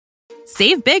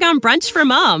Save big on brunch for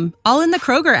mom, all in the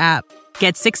Kroger app.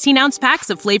 Get 16-ounce packs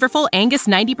of flavorful Angus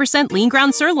 90% lean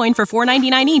ground sirloin for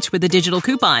 $4.99 each with a digital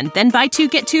coupon. Then buy 2,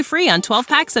 get 2 free on 12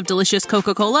 packs of delicious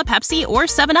Coca-Cola, Pepsi, or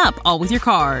 7-Up, all with your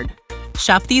card.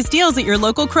 Shop these deals at your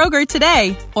local Kroger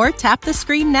today, or tap the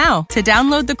screen now to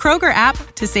download the Kroger app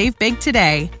to save big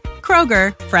today.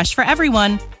 Kroger, fresh for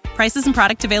everyone. Prices and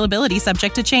product availability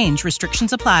subject to change.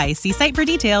 Restrictions apply. See site for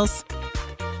details.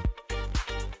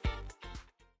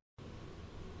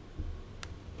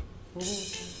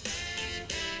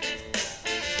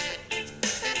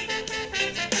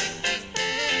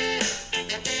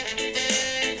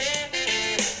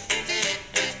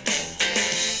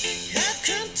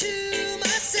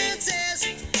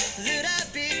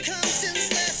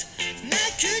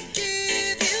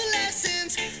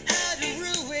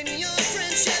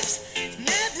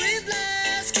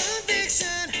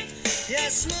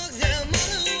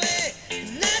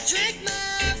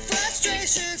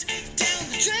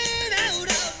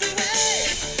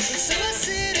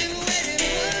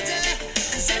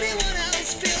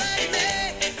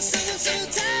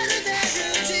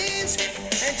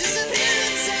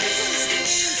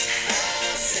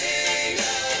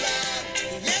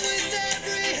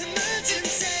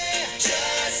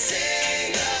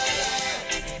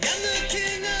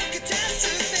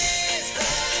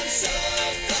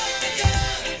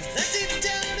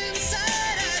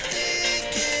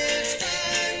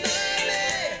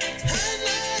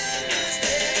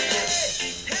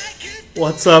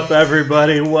 What's up,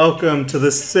 everybody? Welcome to the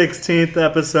 16th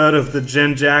episode of the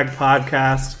Gen Jag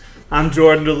Podcast. I'm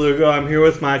Jordan DeLugo. I'm here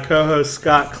with my co-host,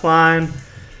 Scott Klein.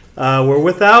 We're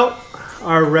without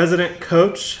our resident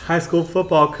coach, high school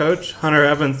football coach, Hunter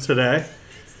Evans, today,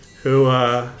 who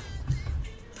I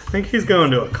think he's going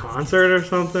to a concert or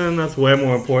something. That's way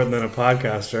more important than a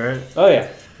podcast, right? Oh,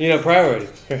 yeah. Priority.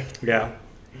 Yeah.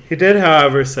 He did,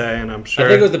 however, say, and I'm sure... I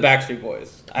think it was the Backstreet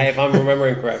Boys, if I'm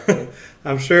remembering correctly.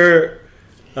 I'm sure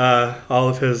all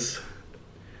of his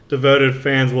devoted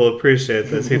fans will appreciate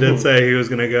this. He did say he was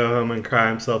going to go home and cry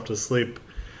himself to sleep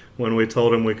when we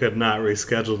told him we could not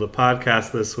reschedule the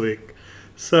podcast this week.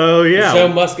 So, yeah. The show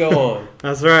must go on.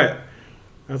 That's right.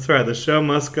 That's right. The show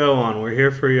must go on. We're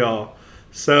here for y'all.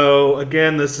 So,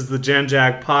 again, this is the Gen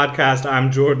Jag Podcast.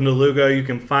 I'm Jordan DeLugo. You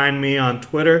can find me on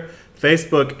Twitter,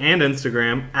 Facebook, and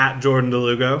Instagram at Jordan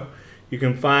DeLugo. You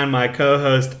can find my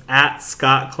co-host at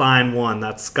Scott Klein1.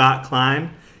 That's Scott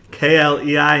Klein,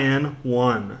 Klein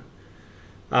 1.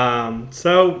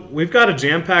 So we've got a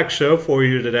jam-packed show for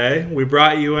you today. We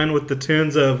brought you in with the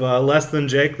tunes of Less Than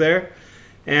Jake there.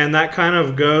 And that kind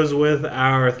of goes with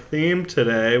our theme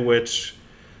today, which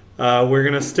we're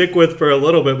going to stick with for a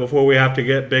little bit before we have to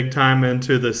get big time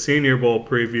into the Senior Bowl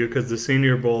preview, because the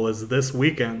Senior Bowl is this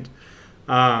weekend.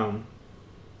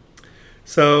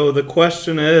 So the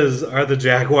question is, are the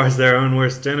Jaguars their own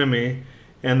worst enemy?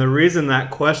 And the reason that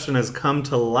question has come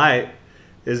to light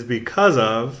is because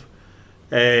of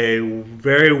a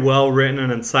very well-written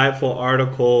and insightful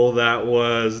article that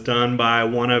was done by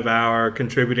one of our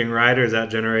contributing writers at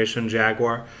Generation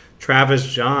Jaguar,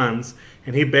 Travis Johns.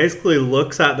 And he basically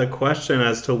looks at the question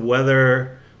as to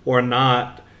whether or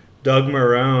not Doug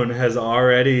Marrone has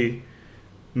already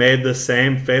made the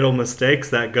same fatal mistakes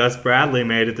that Gus Bradley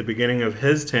made at the beginning of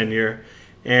his tenure.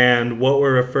 And what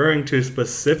we're referring to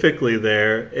specifically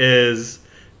there is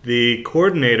the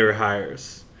coordinator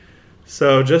hires.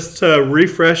 So just to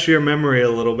refresh your memory a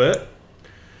little bit,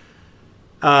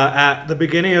 at the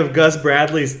beginning of Gus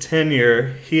Bradley's tenure,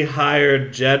 he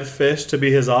hired Jedd Fisch to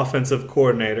be his offensive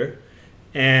coordinator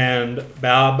and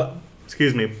Bob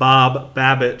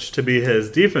Babich to be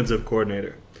his defensive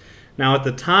coordinator. Now, at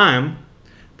the time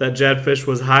that Jedd Fisch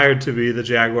was hired to be the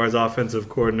Jaguars' offensive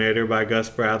coordinator by Gus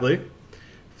Bradley,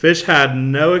 Fisch had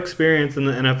no experience in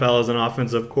the NFL as an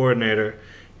offensive coordinator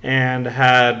and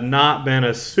had not been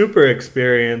a super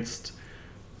experienced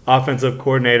offensive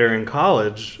coordinator in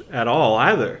college at all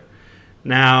either.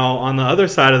 Now, on the other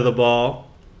side of the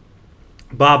ball,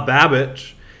 Bob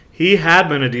Babich, he had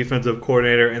been a defensive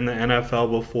coordinator in the NFL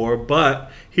before,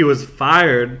 but he was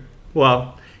fired.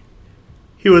 Well,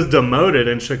 he was demoted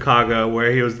in Chicago,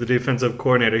 where he was the defensive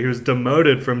coordinator. He was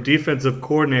demoted from defensive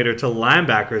coordinator to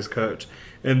linebackers coach,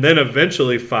 and then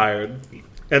eventually fired.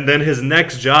 And then his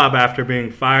next job after being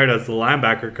fired as the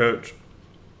linebacker coach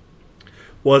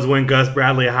was when Gus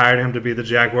Bradley hired him to be the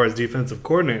Jaguars' defensive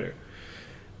coordinator.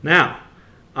 Now,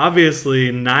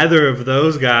 obviously, neither of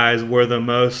those guys were the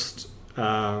most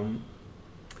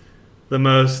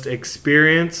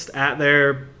experienced at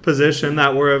their position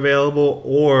that were available,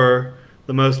 or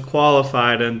the most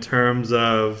qualified in terms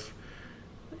of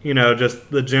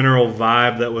just the general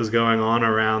vibe that was going on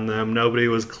around them. Nobody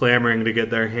was clamoring to get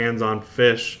their hands on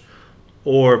Fish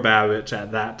or Babich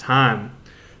at that time.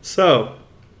 So,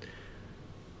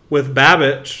 with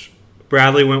Babich,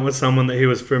 Bradley went with someone that he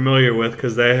was familiar with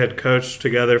because they had coached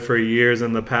together for years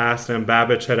in the past, and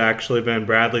Babich had actually been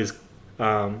Bradley's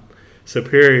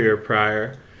superior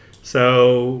prior.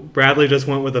 So Bradley just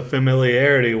went with a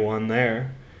familiarity one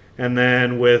there. And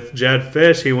then with Jed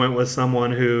Fish, he went with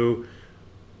someone who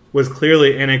was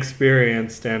clearly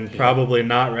inexperienced and probably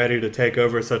not ready to take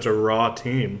over such a raw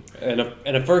team. And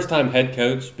a first-time head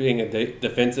coach, being a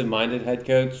defensive-minded head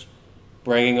coach,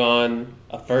 bringing on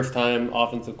a first-time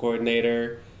offensive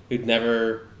coordinator who'd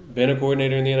never been a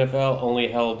coordinator in the NFL, only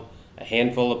held a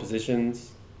handful of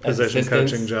positions. Position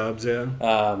coaching jobs, yeah.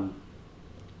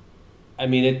 I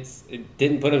mean, it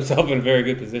didn't put himself in a very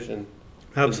good position.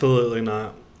 Absolutely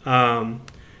not.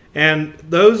 And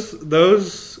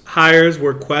those hires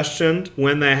were questioned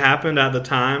when they happened at the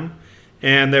time,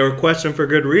 and they were questioned for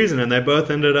good reason, and they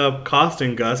both ended up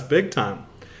costing Gus big time.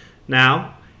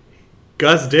 Now,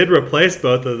 Gus did replace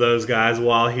both of those guys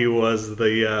while he was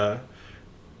the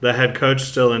head coach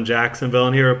still in Jacksonville,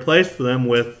 and he replaced them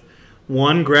with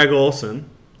one Greg Olson,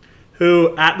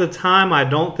 who at the time I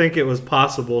don't think it was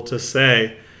possible to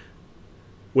say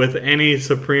with any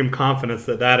supreme confidence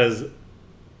that is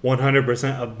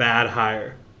 100% a bad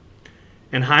hire.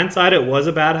 In hindsight, it was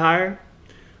a bad hire.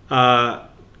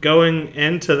 Going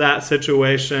into that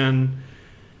situation,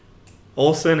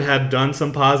 Olson had done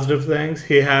some positive things.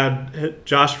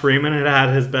 Josh Freeman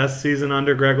had his best season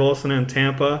under Greg Olson in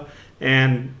Tampa,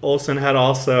 and Olson had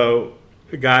also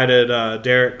guided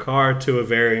Derek Carr to a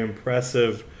very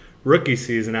impressive rookie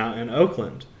season out in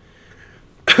Oakland.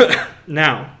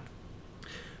 Now,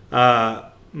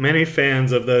 many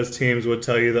fans of those teams would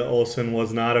tell you that Olson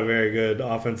was not a very good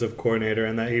offensive coordinator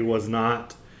and that he was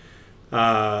not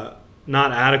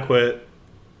adequate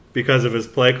because of his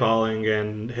play calling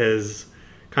and his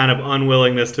kind of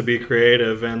unwillingness to be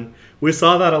creative. And we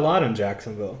saw that a lot in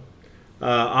Jacksonville.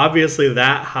 Obviously,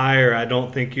 that hire I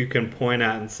don't think you can point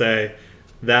at and say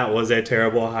that was a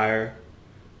terrible hire.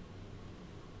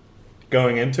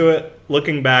 Going into it,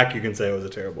 looking back, you can say it was a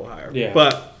terrible hire. Yeah.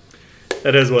 But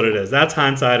it is what it is. That's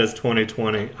hindsight is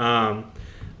 20/20.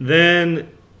 Then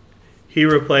he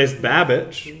replaced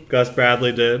Babich, Gus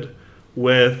Bradley did,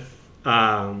 with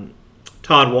Todd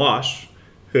Wash,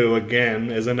 who, again,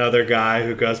 is another guy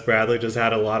who Gus Bradley just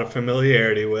had a lot of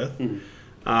familiarity with.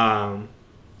 And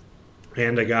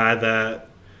a guy that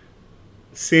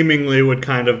seemingly would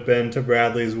kind of bend to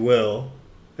Bradley's will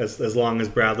as long as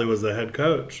Bradley was the head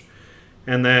coach.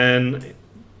 And then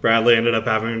Bradley ended up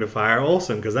having to fire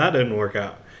Olson because that didn't work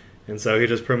out. And so he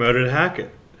just promoted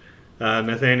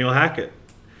Nathaniel Hackett.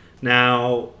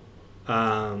 Now,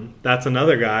 that's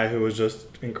another guy who was just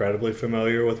incredibly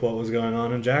familiar with what was going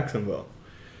on in Jacksonville.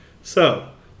 So,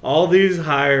 all these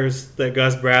hires that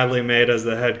Gus Bradley made as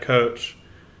the head coach,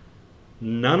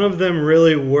 none of them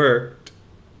really worked,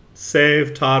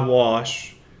 save Todd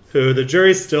Wash, who the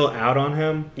jury's still out on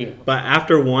him. Yeah. But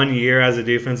after 1 year as a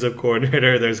defensive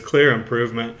coordinator, there's clear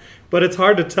improvement. But it's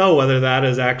hard to tell whether that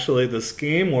is actually the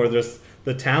scheme or just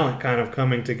the talent kind of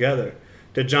coming together.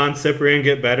 Did John Cyprien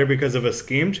get better because of a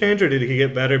scheme change, or did he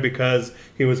get better because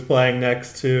he was playing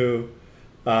next to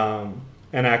an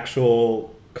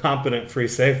actual competent free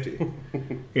safety?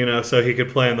 So he could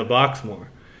play in the box more.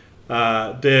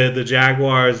 Did the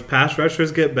Jaguars' pass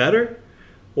rushers get better,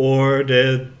 or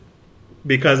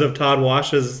because of Todd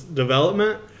Wash's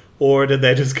development, or did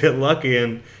they just get lucky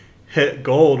and hit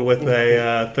gold with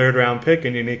a third-round pick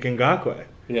in Unique Ngakoue?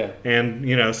 Yeah. And,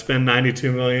 spend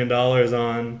 $92 million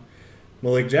on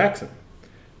Malik Jackson.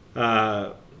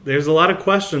 There's a lot of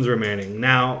questions remaining.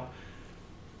 Now,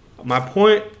 my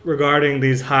point regarding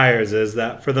these hires is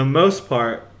that for the most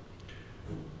part,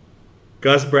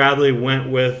 Gus Bradley went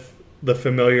with the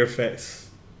familiar face.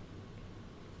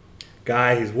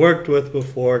 Guy he's worked with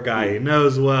before, guy he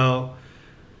knows well.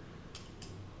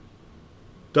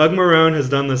 Doug Marrone has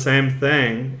done the same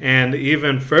thing, and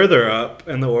even further up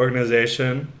in the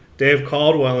organization, Dave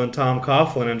Caldwell and Tom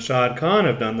Coughlin and Shad Khan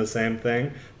have done the same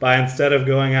thing by, instead of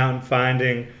going out and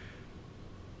finding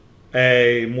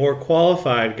a more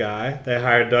qualified guy, they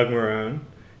hired Doug Marrone.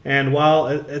 And while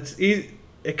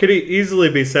it could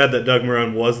easily be said that Doug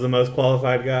Marrone was the most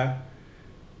qualified guy,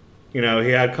 he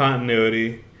had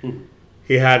continuity.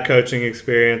 He had coaching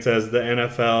experience at the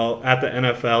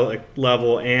NFL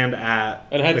level and at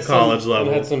the college level.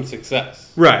 And had some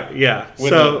success. Right, yeah.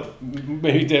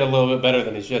 Maybe did a little bit better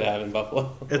than he should have in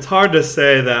Buffalo. It's hard to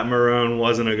say that Marrone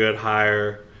wasn't a good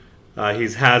hire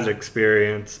He's has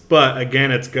experience. But,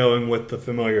 again, it's going with the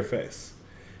familiar face.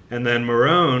 And then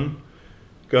Marrone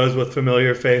goes with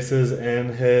familiar faces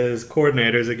and his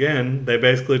coordinators again. They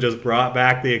basically just brought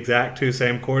back the exact two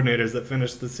same coordinators that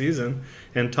finished the season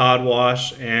in Todd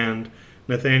Wash and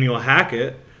Nathaniel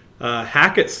Hackett.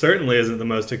 Hackett certainly isn't the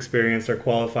most experienced or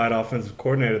qualified offensive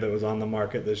coordinator that was on the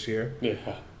market this year. Yeah.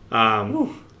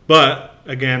 But,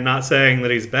 again, not saying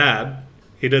that he's bad.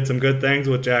 He did some good things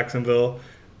with Jacksonville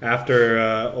after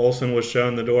Olsen was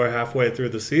shown the door halfway through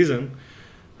the season.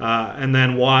 And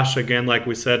then Wash, again, like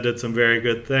we said, did some very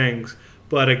good things.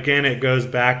 But, again, it goes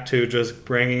back to just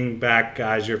bringing back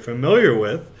guys you're familiar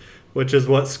with, which is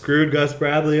what screwed Gus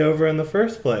Bradley over in the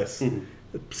first place. Mm-hmm.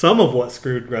 Some of what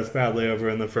screwed Gus Bradley over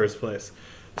in the first place.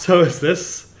 So is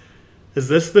this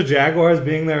the Jaguars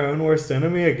being their own worst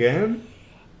enemy again?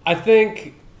 I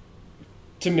think,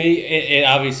 to me, it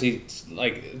obviously,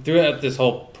 like, throughout this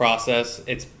whole process,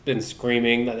 it's been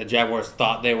screaming that the Jaguars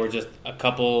thought they were just a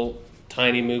couple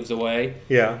tiny moves away.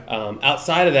 Yeah.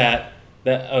 Outside of that,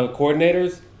 the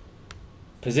coordinators,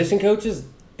 position coaches,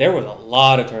 there was a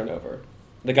lot of turnover.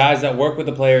 The guys that work with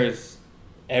the players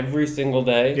every single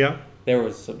day, there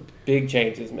was some big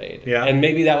changes made. Yeah. And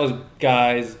maybe that was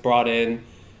guys brought in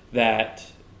that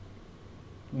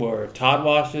were Todd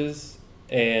Washes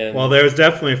and... Well, there was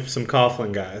definitely some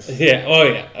Coughlin guys. Yeah. Oh,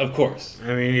 yeah. Of course.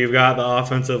 I mean, you've got the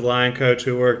offensive line coach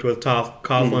who worked with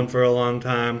Coughlin for a long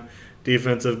time.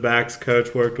 Defensive backs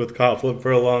coach worked with Coughlin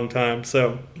for a long time.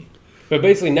 So, but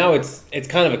basically now it's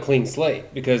kind of a clean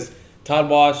slate because Todd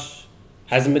Wash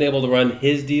hasn't been able to run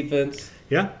his defense.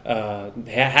 Yeah.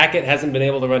 Hackett hasn't been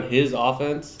able to run his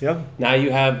offense. Yeah. Now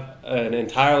you have an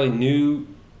entirely new,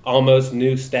 almost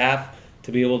new staff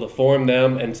to be able to form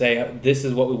them and say, this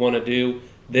is what we want to do.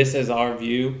 This is our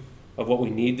view of what we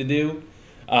need to do.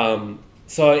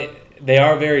 So they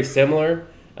are very similar.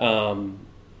 You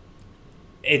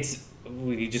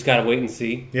just got to wait and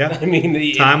see. Yeah. I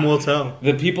mean, time will tell.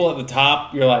 The people at the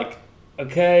top, you're like,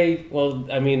 okay, well,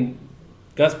 I mean,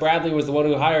 Gus Bradley was the one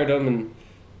who hired him, and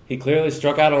he clearly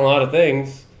struck out on a lot of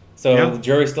things. So the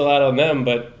jury's still out on them,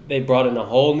 but they brought in a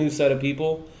whole new set of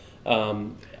people.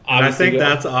 And I think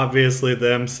that's obviously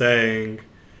them saying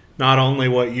not only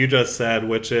what you just said,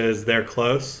 which is they're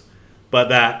close, but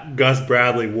that Gus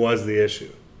Bradley was the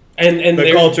issue. And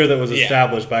the culture that was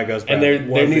established by Gus Bradley.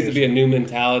 And there needs to be a new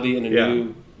mentality and a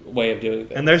new way of doing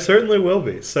things. And there certainly will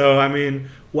be. So, I mean,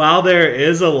 while there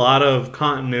is a lot of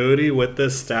continuity with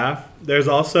this staff, there's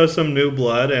also some new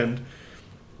blood, and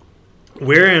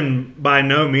we're by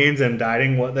no means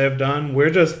indicting what they've done.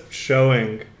 We're just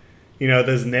showing,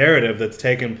 this narrative that's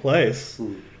taken place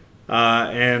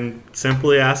and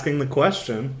simply asking the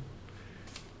question,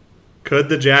 could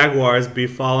the Jaguars be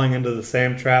falling into the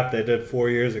same trap they did 4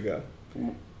 years ago?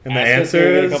 And the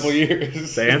answer is, a couple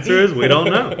years. The answer is we don't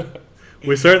know.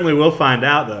 We certainly will find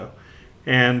out, though.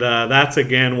 And that's,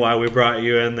 again, why we brought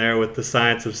you in there with the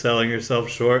science of selling yourself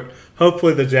short.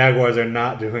 Hopefully the Jaguars are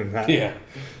not doing that. Yeah.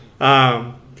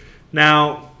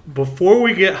 Now, before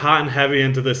we get hot and heavy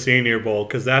into the Senior Bowl,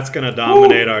 because that's going to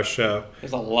dominate our show.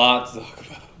 There's a lot to talk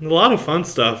about. A lot of fun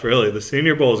stuff, really. The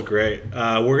Senior Bowl is great.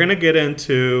 We're going to get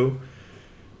into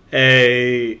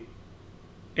a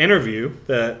interview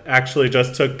that actually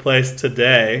just took place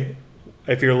today.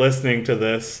 If you're listening to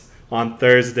this on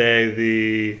Thursday,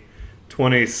 the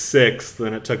 26th,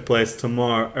 and it took place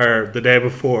tomorrow, or the day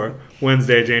before,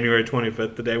 Wednesday, January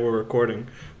 25th, the day we're recording.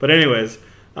 But anyways,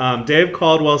 Dave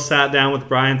Caldwell sat down with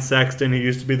Brian Sexton, who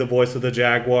used to be the voice of the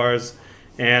Jaguars,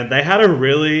 and they had a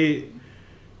really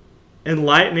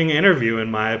enlightening interview,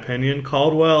 in my opinion.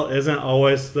 Caldwell isn't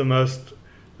always the most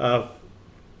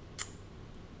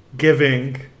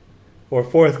giving or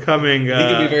forthcoming he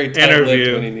can be very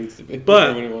tight-lipped when he needs to be,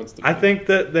 but when he wants to be. I think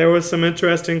that there was some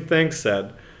interesting things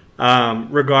said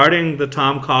regarding the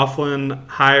Tom Coughlin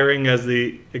hiring as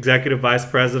the executive vice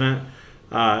president.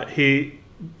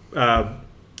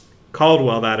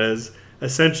 Caldwell, that is,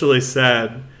 essentially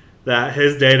said that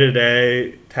his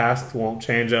day-to-day tasks won't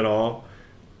change at all,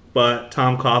 but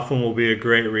Tom Coughlin will be a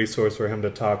great resource for him to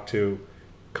talk to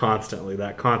constantly,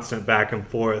 that constant back and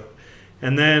forth.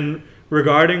 And then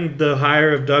regarding the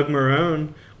hire of Doug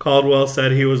Marrone, Caldwell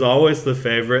said he was always the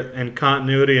favorite and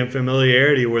continuity and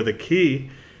familiarity were the key.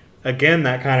 Again,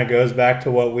 that kind of goes back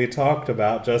to what we talked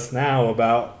about just now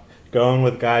about going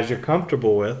with guys you're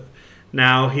comfortable with.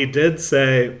 Now, he did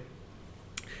say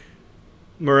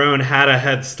Marrone had a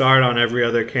head start on every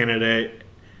other candidate,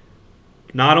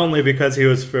 not only because he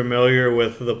was familiar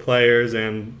with the players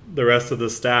and the rest of the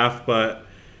staff, but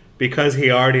because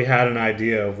he already had an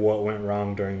idea of what went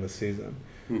wrong during the season.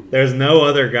 There's no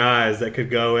other guys that could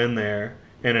go in there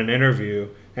in an interview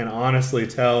and honestly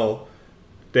tell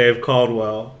Dave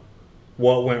Caldwell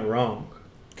what went wrong.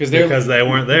 Because they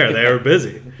weren't there. They were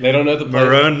busy. They don't know the play.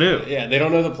 Marone knew. Yeah, they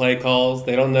don't know the play calls.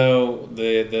 They don't know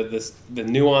the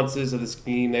nuances of the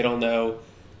scheme. They don't know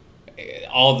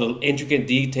all the intricate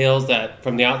details that,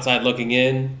 from the outside looking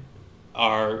in,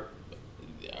 are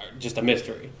just a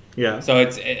mystery. Yeah. So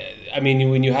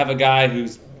when you have a guy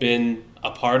who's been a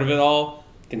part of it all,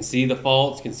 can see the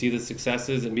faults, can see the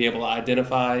successes, and be able to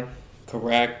identify,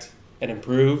 correct, and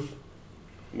improve,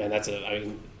 man,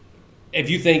 if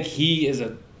you think he is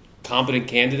a competent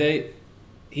candidate,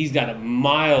 he's got a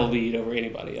mile lead over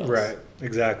anybody else. Right,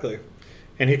 exactly.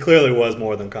 And he clearly was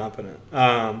more than competent.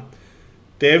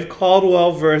 Dave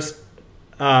Caldwell versus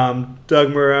Doug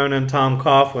Marone and Tom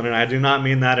Coughlin, and I do not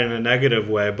mean that in a negative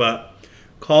way, but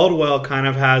Caldwell kind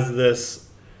of has this,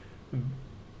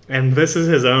 and this is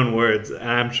his own words, and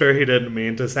I'm sure he didn't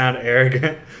mean to sound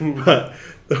arrogant, but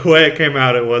the way it came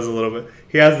out, it was a little bit.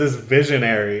 He has this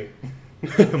visionary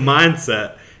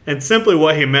mindset. And simply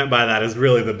what he meant by that is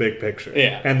really the big picture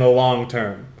and the long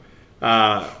term.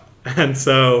 And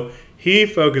so he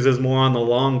focuses more on the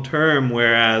long term,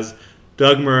 whereas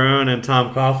Doug Marone and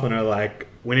Tom Coughlin are like,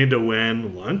 we need to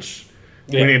win lunch.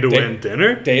 We need to win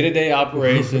dinner. Day-to-day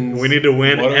operations. We need to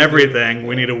win everything.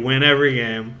 We need to win every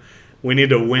game. We need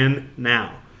to win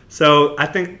now. So I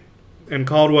think, and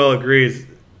Caldwell agrees,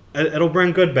 it'll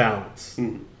bring good balance.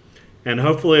 And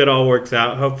hopefully it all works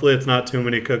out. Hopefully it's not too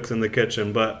many cooks in the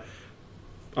kitchen. But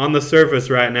on the surface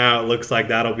right now, it looks like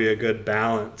that'll be a good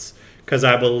balance. Because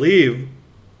I believe,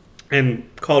 and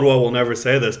Caldwell will never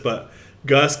say this, but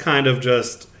Gus kind of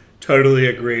just totally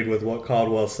agreed with what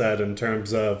Caldwell said in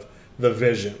terms of the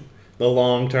vision, the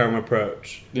long-term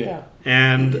approach. Yeah.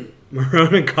 And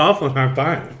Marone and Coughlin are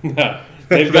fine. No,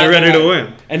 they're ready to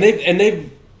win. And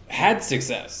they've had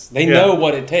success. They know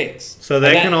what it takes. So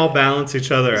they can all balance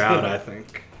each other out, I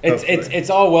think. It's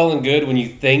all well and good when you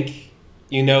think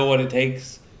you know what it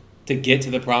takes to get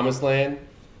to the promised land,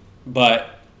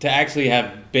 but to actually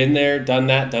have been there, done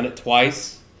it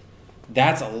twice,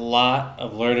 that's a lot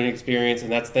of learning experience,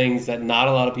 and that's things that not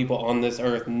a lot of people on this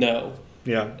earth know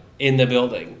in the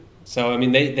building. So, I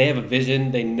mean, they have a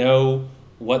vision. They know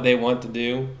what they want to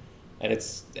do, and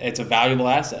it's a valuable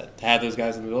asset to have those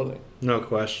guys in the building. No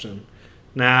question.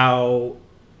 Now,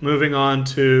 moving on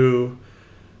to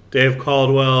Dave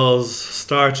Caldwell's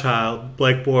star child,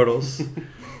 Blake Bortles.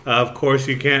 Of course,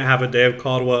 you can't have a Dave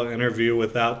Caldwell interview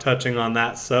without touching on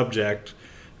that subject.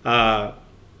 Caldwell's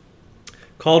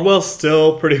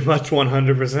still pretty much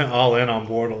 100% all in on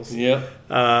Bortles.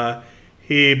 Yeah.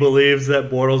 He believes that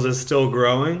Bortles is still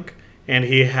growing, and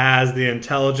he has the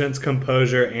intelligence,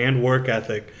 composure, and work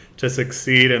ethic to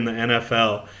succeed in the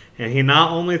NFL. And he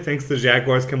not only thinks the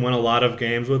Jaguars can win a lot of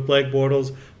games with Blake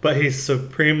Bortles, but he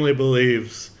supremely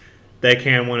believes they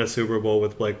can win a Super Bowl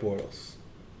with Blake Bortles.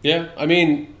 Yeah, I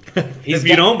mean... if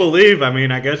you don't believe, I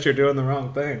mean, I guess you're doing the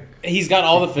wrong thing. He's got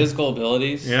all the physical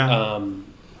abilities. Yeah.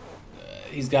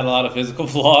 He's got a lot of physical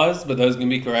flaws, but those can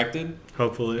be corrected.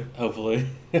 Hopefully.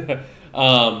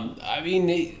 I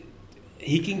mean,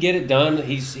 he can get it done.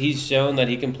 He's shown that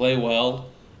he can play well.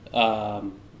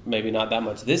 Maybe not that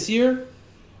much this year,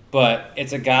 but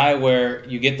it's a guy where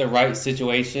you get the right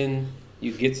situation,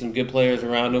 you get some good players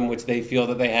around him, which they feel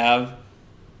that they have.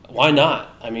 Why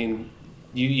not? I mean,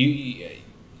 you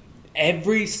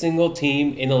every single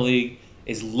team in the league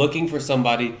is looking for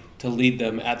somebody to lead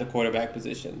them at the quarterback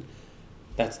position.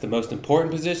 That's the most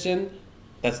important position.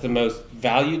 That's the most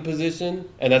valued position,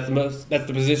 and that's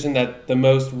the position that the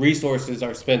most resources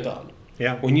are spent on.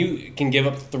 Yeah. When you can give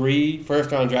up 3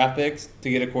 first-round draft picks to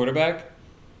get a quarterback,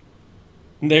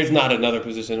 there's not another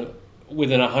position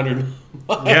within 100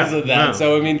 miles of that. No.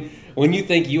 So, I mean, when you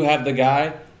think you have the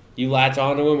guy, you latch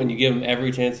onto him and you give him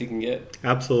every chance you can get.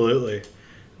 Absolutely.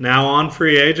 Now, on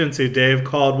free agency, Dave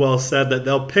Caldwell said that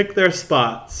they'll pick their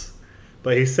spots.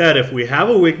 But he said if we have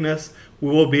a weakness, we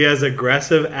will be as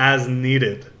aggressive as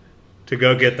needed to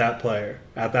go get that player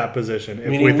at that position if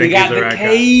we think he's the right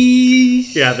guy.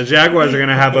 Yeah, the Jaguars are going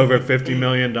to have over $50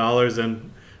 million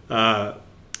in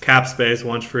cap space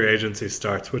once free agency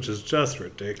starts, which is just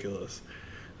ridiculous.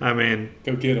 I mean...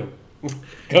 Go get him.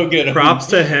 Go get him. Props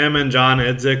to him and John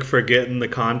Idzik for getting the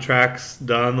contracts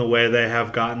done the way they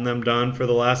have gotten them done for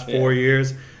the last 4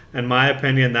 years. In my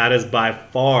opinion, that is by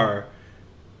far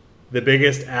the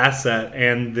biggest asset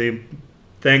and the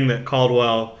thing that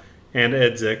Caldwell and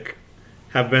Idzik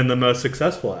have been the most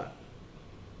successful at.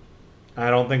 I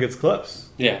don't think it's close.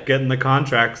 Yeah. Getting the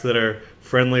contracts that are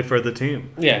friendly for the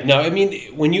team. Yeah, no, I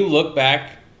mean, when you look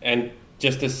back and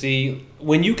just to see,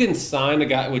 when you can sign a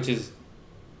guy, which is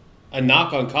a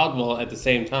knock on Caldwell at the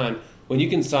same time. When you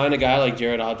can sign a guy like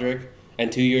Jared Odrick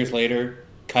and 2 years later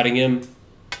cutting him,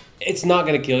 it's not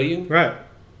going to kill you. Right.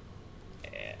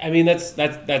 I mean, that's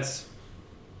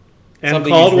and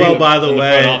Caldwell, by the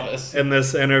way, in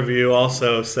this interview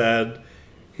also said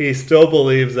he still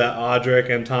believes that Odrick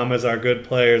and Thomas are good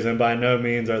players, and by no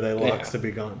means are they locks to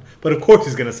be gone. But of course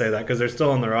he's going to say that because they're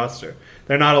still on the roster.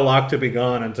 They're not a lock to be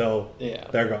gone until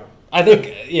they're gone. I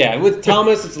think, with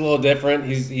Thomas it's a little different.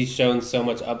 He's shown so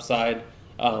much upside.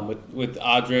 With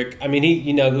Odrick, I mean,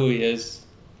 you know who he is.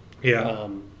 Yeah.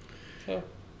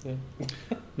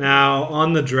 Now,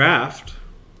 on the draft,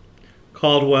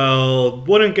 Caldwell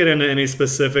wouldn't get into any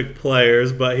specific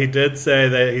players, but he did say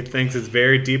that he thinks it's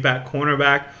very deep at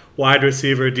cornerback, wide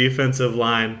receiver, defensive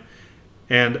line,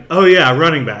 and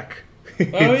running back. He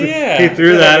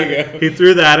threw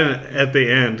that in at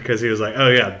the end because he was like,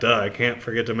 I can't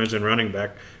forget to mention running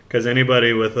back, because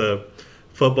anybody with a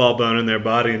football bone in their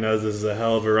body knows this is a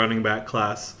hell of a running back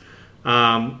class.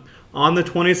 On the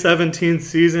 2017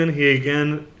 season, he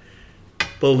again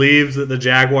believes that the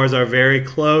Jaguars are very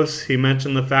close. He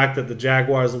mentioned the fact that the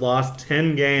Jaguars lost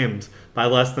 10 games by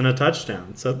less than a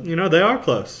touchdown. So, they are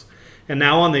close. And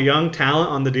now on the young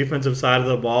talent on the defensive side of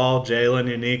the ball, Jalen,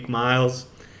 Unique, Miles,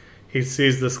 he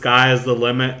sees the sky as the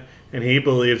limit, and he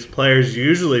believes players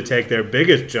usually take their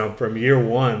biggest jump from year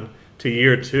 1 to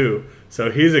year 2. So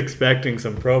he's expecting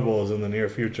some Pro Bowls in the near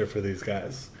future for these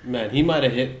guys. Man, he might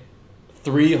have hit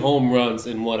 3 home runs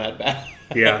in one at-bat.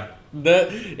 Yeah.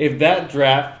 If that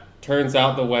draft turns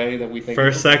out the way that we think,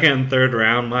 first, second, and third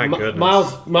round, my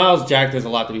goodness. Miles Jack, there's a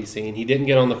lot to be seen. He didn't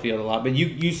get on the field a lot, but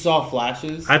you saw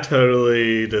flashes. I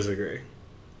totally disagree.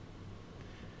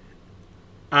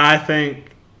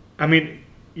 I mean,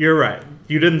 you're right.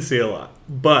 You didn't see a lot,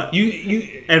 but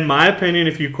in my opinion,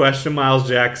 if you question Miles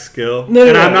Jack's skill,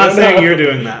 I'm not saying you're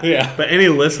doing that, but any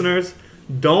listeners,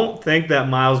 don't think that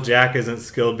Miles Jack isn't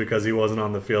skilled because he wasn't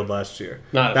on the field last year.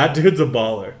 That dude's a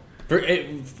baller.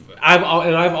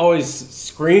 I've always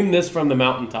screamed this from the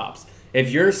mountaintops.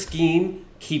 If your scheme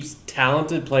keeps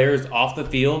talented players off the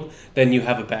field, then you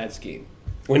have a bad scheme.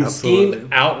 When scheme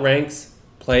outranks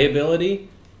playability,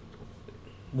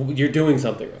 you're doing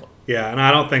something wrong. Yeah, and I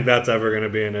don't think that's ever going to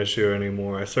be an issue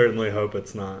anymore. I certainly hope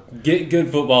it's not. Get good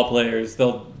football players.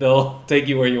 They'll take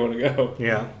you where you want to go.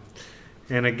 Yeah.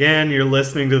 And again, you're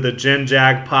listening to the Gen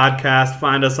Jag Podcast.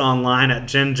 Find us online at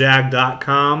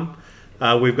genjag.com.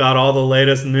 We've got all the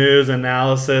latest news,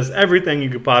 analysis, everything you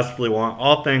could possibly want,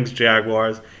 all things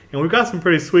Jaguars. And we've got some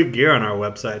pretty sweet gear on our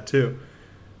website, too.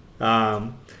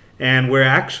 And we're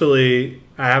actually,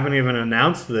 I haven't even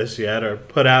announced this yet or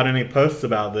put out any posts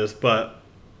about this, but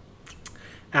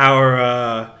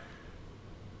our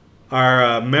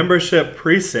membership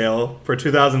pre-sale for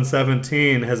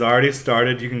 2017 has already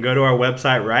started. You can go to our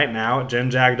website right now at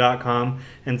genjag.com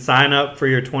and sign up for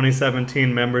your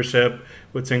 2017 membership,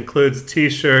 which includes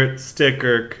t-shirt,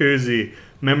 sticker, koozie,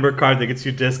 member card that gets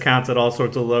you discounts at all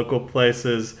sorts of local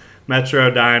places, Metro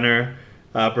Diner,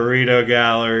 Burrito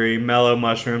Gallery, Mellow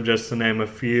Mushroom, just to name a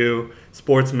few,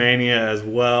 Sports Mania as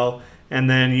well. And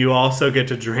then you also get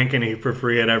to drink and eat for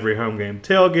free at every home game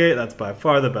tailgate. That's by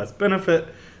far the best benefit.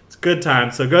 It's a good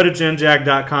time. So go to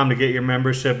genjag.com to get your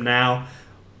membership now.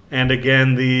 And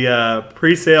again, the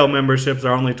pre-sale memberships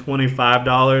are only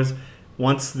 $25.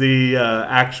 Once the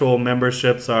actual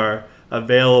memberships are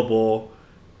available,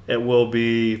 it will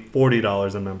be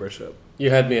 $40 a membership. You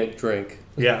had me at drink.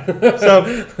 Yeah.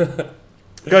 So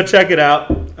go check it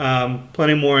out.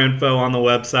 Plenty more info on the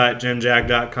website,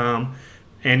 genjag.com.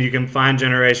 And you can find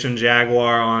Generation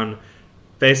Jaguar on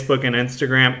Facebook and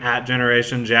Instagram at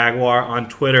Generation Jaguar, on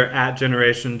Twitter at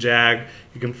Generation Jag.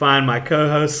 You can find my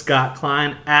co-host Scott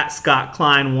Klein at Scott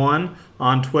Klein1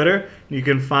 on Twitter. You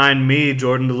can find me,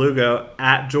 Jordan DeLugo,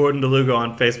 at Jordan DeLugo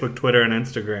on Facebook, Twitter, and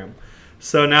Instagram.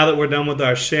 So now that we're done with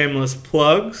our shameless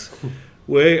plugs,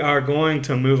 we are going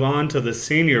to move on to the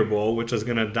Senior Bowl, which is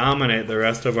going to dominate the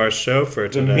rest of our show for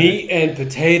today. The meat and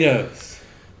potatoes.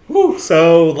 Whew.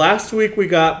 So last week we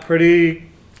got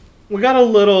a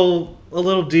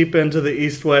little deep into the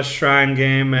East-West Shrine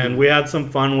game, and we had some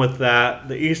fun with that.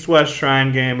 The East-West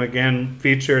Shrine game, again,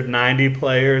 featured 90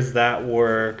 players that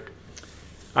were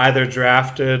either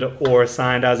drafted or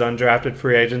signed as undrafted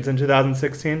free agents in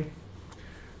 2016.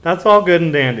 That's all good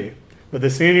and dandy. But the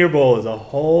Senior Bowl is a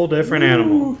whole different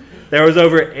animal. There was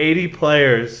over 80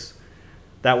 players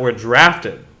that were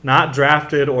drafted, not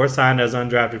drafted or signed as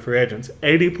undrafted free agents.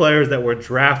 80 players that were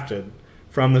drafted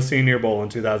from the Senior Bowl in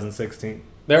 2016.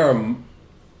 There are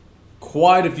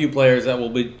quite a few players that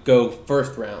will go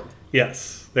first round.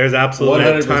 Yes. There's absolutely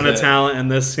 100%. A ton of talent in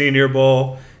this Senior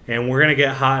Bowl. and we're going to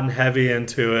get hot and heavy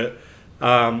into it.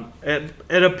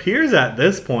 It appears at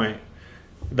this point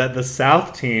that the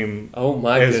South team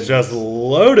is just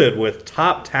loaded with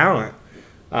top talent.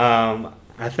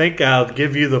 I think I'll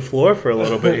give you the floor for a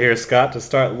little bit here, Scott, to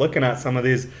start looking at some of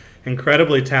these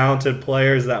incredibly talented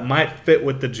players that might fit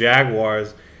with the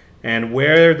Jaguars and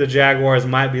where the Jaguars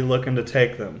might be looking to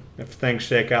take them if things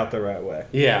shake out the right way.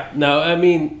 Yeah. No, I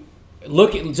mean,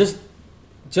 look at just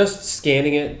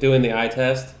scanning it, doing the eye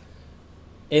test,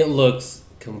 it looks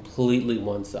completely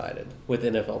one-sided with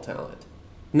NFL talent.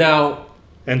 Now,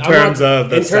 in terms of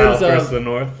the South versus the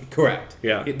North? Correct.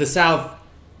 Yeah. The South,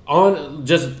 on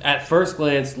just at first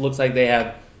glance, looks like they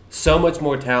have so much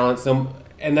more talent.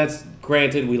 And that's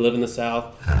granted, we live in the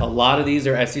South. A lot of these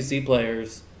are SEC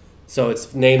players, so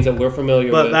it's names that we're familiar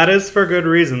with. But that is for good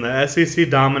reason. The SEC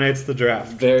dominates the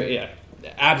draft.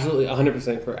 Absolutely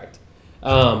 100% correct.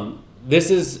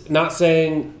 This is not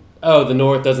saying, the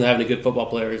North doesn't have any good football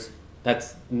players.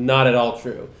 That's not at all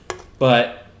true.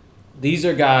 But these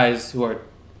are guys who are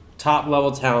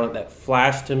top-level talent that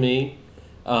flash to me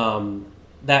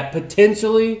that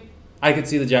potentially I could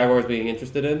see the Jaguars being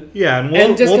interested in. Yeah, and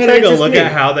we'll take a look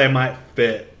at how they might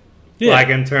fit. Yeah. Like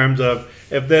in terms of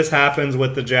if this happens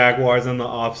with the Jaguars in the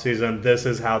offseason, this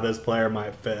is how this player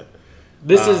might fit.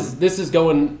 This is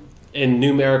going in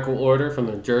numerical order from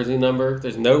their jersey number.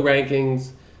 There's no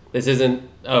rankings. This isn't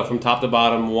from top to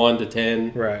bottom, 1 to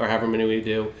 10, right, or however many we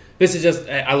do. This is just,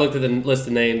 I looked at the list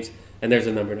of names, and there's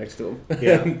a number next to them.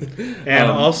 Yeah. And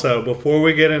also, before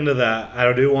we get into that,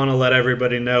 I do want to let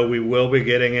everybody know we will be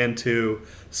getting into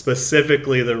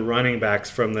specifically the running backs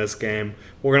from this game.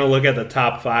 We're going to look at the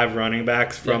top 5 running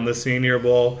backs from the Senior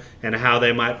Bowl and how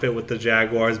they might fit with the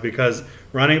Jaguars, because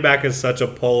running back is such a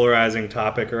polarizing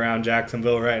topic around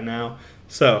Jacksonville right now.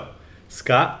 So,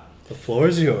 Scott, the floor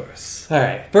is yours. All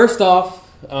right. First off,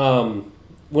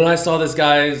 when I saw this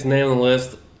guy's name on the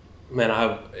list, man,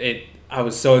 I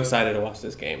was so excited to watch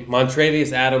this game.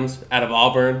 Montravius Adams out of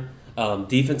Auburn,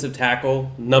 defensive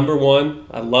tackle, number 1.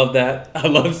 I love that. I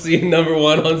love seeing number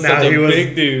 1 on such a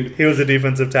big dude. He was a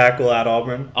defensive tackle at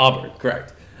Auburn. Auburn,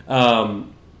 correct.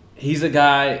 He's a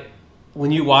guy.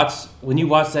 When you watch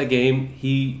that game,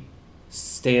 he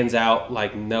stands out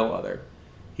like no other.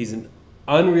 He's an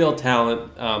unreal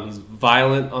talent. He's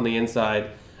violent on the inside.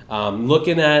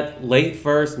 Looking at late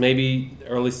first, maybe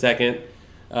early second.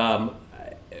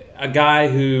 A guy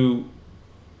who,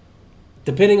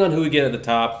 depending on who we get at the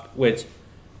top, which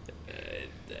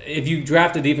if you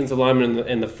draft a defensive lineman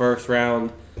in the first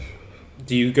round,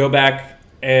 do you go back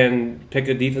and pick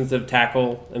a defensive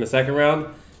tackle in the second round?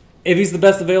 If he's the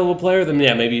best available player, then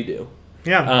yeah, maybe you do.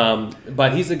 Yeah.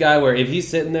 But he's a guy where if he's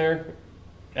sitting there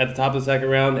at the top of the second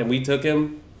round and we took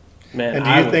him, man,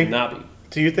 I would not be.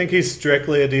 Do you think he's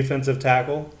strictly a defensive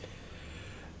tackle?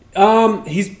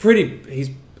 He's pretty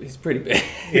big.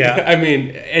 Yeah. I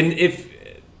mean, and if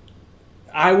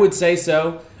I would say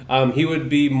so, he would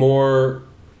be more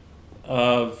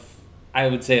of, I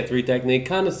would say, a 3 technique,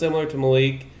 kind of similar to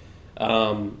Malik.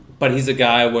 But he's a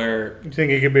guy where, you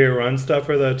think he could be a run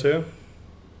stuffer though too?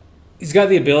 He's got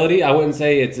the ability. I wouldn't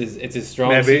say it's his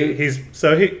strong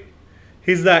suit.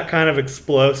 He's that kind of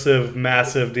explosive,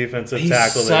 massive defensive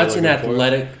tackle. He's such an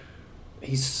athletic.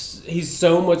 He's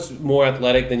so much more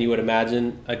athletic than you would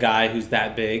imagine a guy who's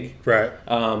that big. Right.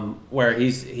 Where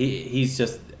he's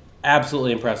just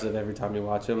absolutely impressive every time you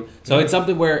watch him. So it's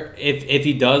something where if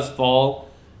he does fall,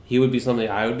 he would be something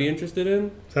I would be interested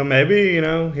in. So maybe,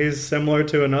 he's similar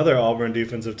to another Auburn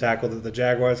defensive tackle that the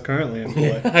Jaguars currently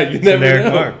employ. You never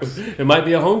know. Marks. It might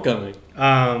be a homecoming.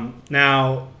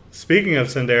 Now, speaking of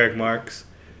Senderic Marks,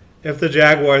 if the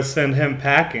Jaguars send him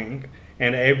packing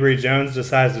and Avery Jones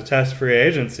decides to test free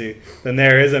agency, then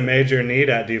there is a major need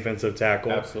at defensive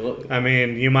tackle. Absolutely. I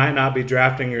mean, you might not be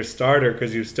drafting your starter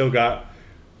because you've still got,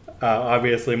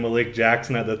 obviously, Malik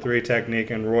Jackson at the 3 technique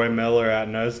and Roy Miller at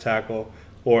nose tackle,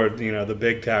 or, the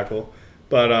big tackle.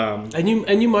 But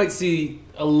and you might see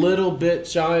a little bit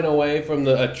shying away from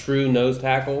a true nose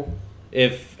tackle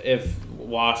if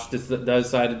Wash does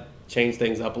decide to change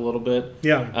things up a little bit.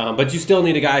 Yeah. But you still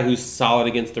need a guy who's solid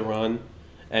against the run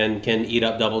and can eat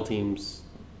up double teams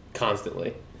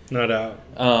constantly. No doubt.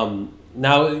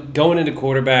 Now, going into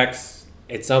quarterbacks,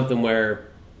 it's something where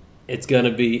it's going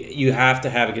to be, you have to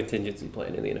have a contingency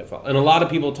plan in the NFL. And a lot of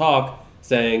people talk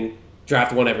saying,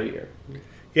 draft one every year.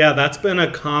 Yeah, that's been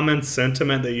a common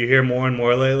sentiment that you hear more and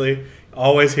more lately.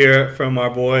 Always hear it from our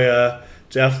boy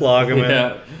Jeff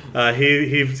Lageman. Yeah.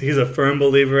 He's a firm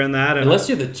believer in that. And unless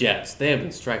you're the Jets, they have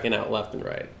been striking out left and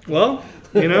right. Well,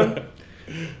 but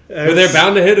they're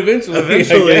bound to hit eventually.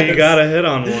 Eventually, you got to hit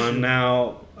on one.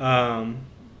 Now,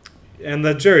 and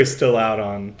the jury's still out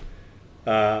on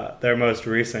their most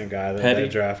recent guy that they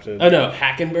drafted. Oh, no,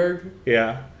 Hackenberg?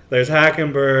 Yeah. There's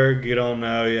Hackenberg. You don't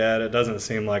know yet. It doesn't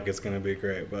seem like it's going to be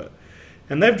great.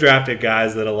 And they've drafted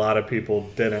guys that a lot of people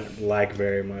didn't like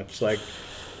very much. Like,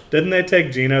 didn't they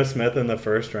take Geno Smith in the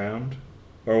first round?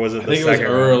 Or was it the second round? I think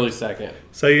it was early second.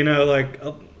 So,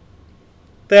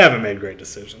 they haven't made great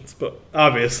decisions. But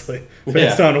obviously,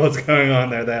 based on what's going on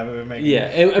there, they haven't been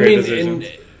making great decisions.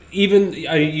 Even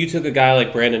you took a guy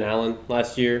like Brandon Allen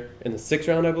last year in the 6th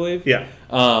round, I believe. Yeah.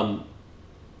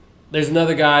 There's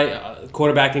another guy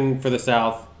quarterbacking for the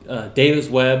South, Davis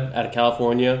Webb out of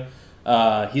California.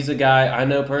 He's a guy I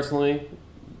know personally.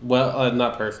 Well,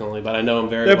 not personally, but I know him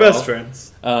very well. They're best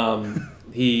friends.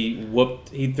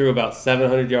 He threw about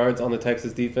 700 yards on the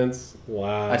Texas defense.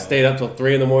 Wow. I stayed up till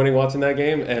 3 a.m. watching that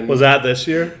game. And was that this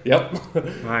year? Yep.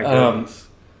 My goodness.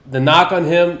 The knock on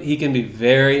him, he can be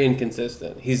very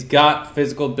inconsistent. He's got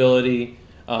physical ability.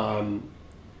 He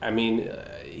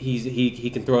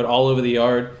can throw it all over the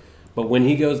yard. But when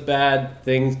he goes bad,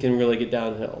 things can really get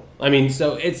downhill.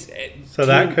 So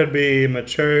that could be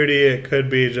maturity. It could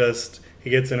be just he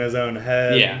gets in his own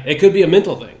head. Yeah, it could be a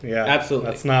mental thing. Yeah, absolutely.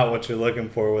 That's not what you're looking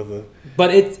for with a.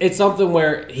 But it's something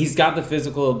where he's got the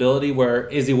physical ability. Where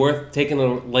is he worth taking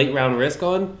a late round risk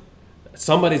on?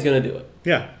 Somebody's going to do it.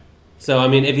 Yeah. So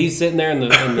if he's sitting there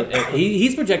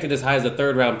he's projected as high as a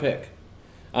 3rd round pick.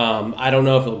 I don't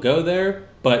know if he'll go there,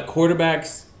 but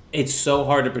quarterbacks. It's so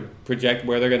hard to project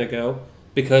where they're going to go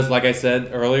because, like I said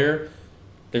earlier,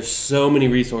 there's so many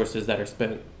resources that are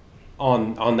spent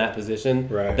on that position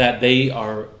that they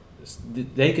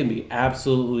can be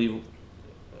absolutely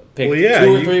picked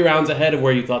 2 or 3 rounds ahead of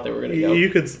where you thought they were going to go. You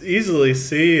could easily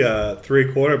see 3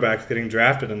 quarterbacks getting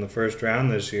drafted in the 1st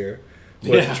round this year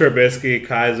with Trubisky,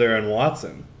 Kaiser, and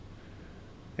Watson.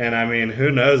 And,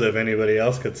 who knows if anybody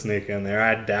else could sneak in there.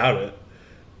 I doubt it.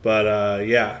 But,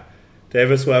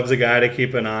 Davis Webb's a guy to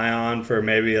keep an eye on for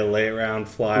maybe a late-round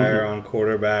flyer on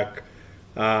quarterback.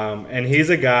 And he's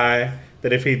a guy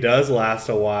that if he does last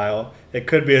a while, it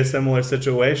could be a similar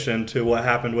situation to what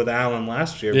happened with Allen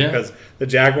last year because the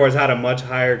Jaguars had a much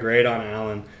higher grade on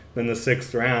Allen than the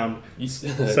 6th round.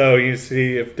 So you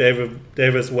see if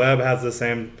Davis Webb has the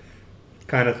same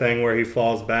kind of thing where he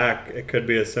falls back, it could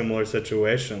be a similar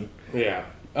situation. Yeah.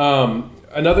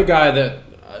 Another guy that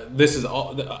this is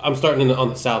all. I'm starting on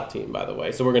the South team, by the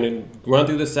way. So we're going to run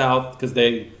through the South because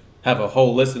they have a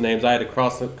whole list of names. I had to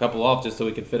cross a couple off just so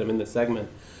we could fit them in this segment.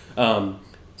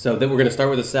 So then we're going to start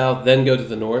with the South, then go to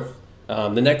the North. The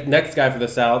next guy for the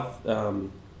South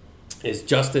is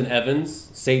Justin Evans,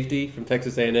 safety from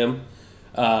Texas A&M.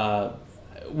 I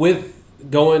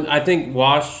think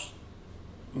Wash.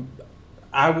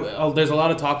 There's a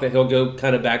lot of talk that he'll go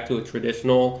kind of back to a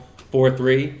traditional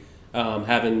 4-3,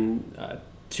 having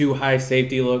 2 high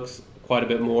safety looks, quite a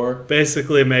bit more.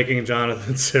 Basically making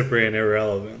Jonathan Cyprien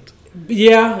irrelevant.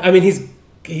 Yeah, he's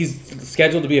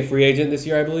scheduled to be a free agent this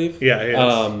year, I believe. Yeah,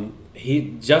 he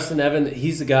is. Justin Evans,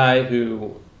 he's a guy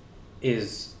who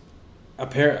is,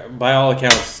 by all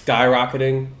accounts,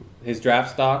 skyrocketing his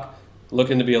draft stock,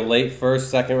 looking to be a late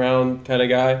 1st, 2nd round kind of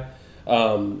guy.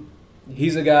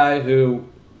 He's a guy who,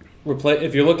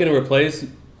 if you're looking to replace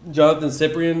Jonathan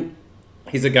Cyprien,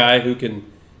 he's a guy who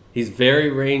he's very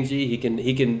rangy. He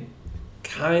can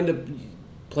kind of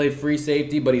play free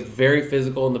safety, but he's very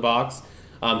physical in the box.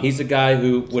 He's a guy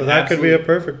who would. So that could be a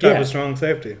perfect type of strong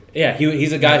safety. Yeah,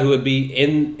 he's a guy who would be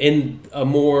in a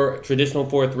more traditional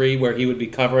 4-3 where he would be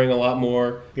covering a lot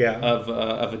more of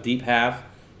a deep half.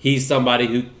 He's somebody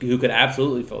who could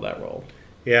absolutely fill that role.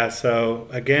 Yeah. So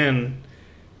again,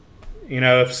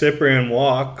 if Cyprien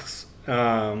walks,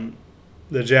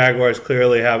 the Jaguars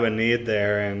clearly have a need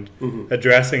there, and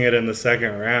addressing it in the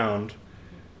 2nd round,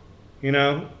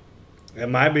 it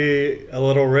might be a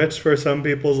little rich for some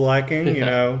people's liking.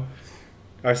 Our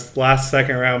last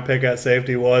 2nd round pick at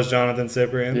safety was Jonathan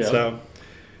Cyprien, so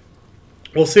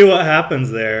we'll see what happens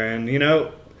there. And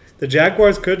the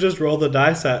Jaguars could just roll the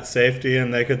dice at safety,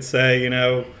 and they could say,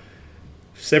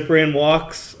 Cyprien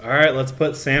walks, all right, let's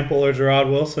put Sample or Gerard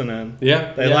Wilson in.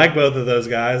 Yeah, they like both of those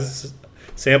guys.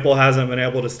 Sample hasn't been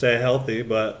able to stay healthy,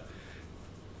 but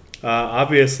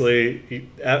obviously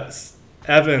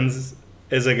Evans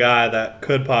is a guy that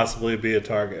could possibly be a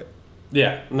target.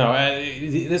 Yeah, no,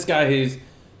 this guy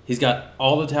he's got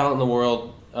all the talent in the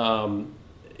world.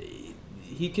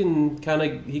 He can kind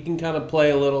of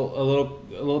play a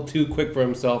little too quick for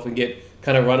himself and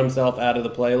kind of run himself out of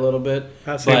the play a little bit.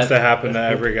 That seems to happen to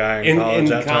every guy in college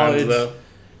at times, though.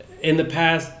 In the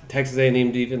past, Texas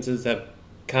A&M defenses have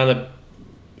kind of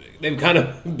they've kind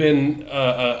of been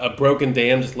a broken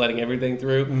dam, just letting everything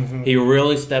through. Mm-hmm. He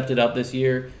really stepped it up this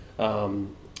year, and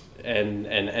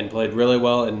played really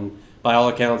well. And by all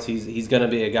accounts, he's going to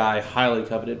be a guy highly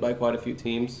coveted by quite a few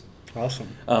teams. Awesome.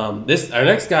 Our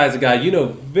next guy is a guy you know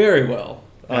very well.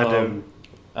 I do.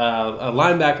 A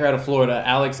linebacker out of Florida,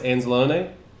 Alex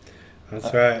Anzalone.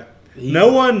 That's right.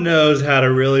 No one knows how to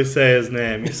really say his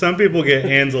name. Some people get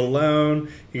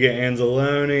Anzalone, you get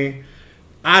Anzalone.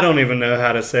 I don't even know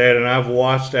how to say it, and I've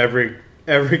watched every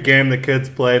game the kid's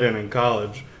played in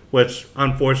college, which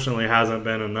unfortunately hasn't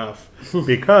been enough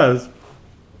because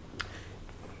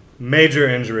major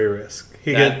injury risk.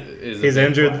 He's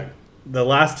injured. Flag. The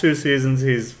last 2 seasons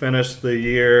he's finished the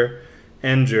year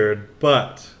injured,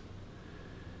 but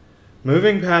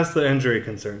moving past the injury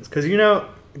concerns, because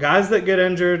guys that get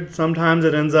injured, sometimes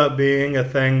it ends up being a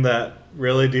thing that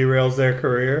really derails their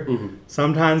career. Mm-hmm.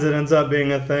 Sometimes it ends up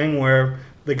being a thing where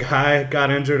the guy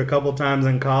got injured a couple times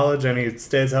in college and he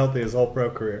stays healthy his whole pro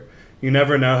career. You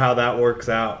never know how that works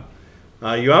out.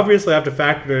 You obviously have to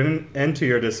factor it into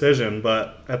your decision,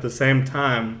 but at the same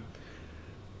time,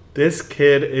 this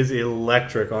kid is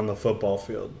electric on the football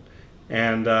field.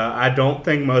 And I don't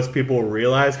think most people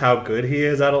realize how good he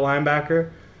is at a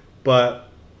linebacker, but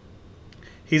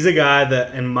he's a guy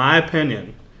that, in my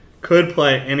opinion, could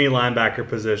play any linebacker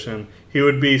position. He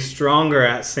would be stronger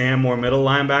at Sam or middle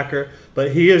linebacker,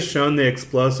 but he has shown the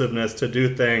explosiveness to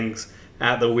do things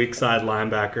at the weak side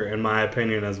linebacker, in my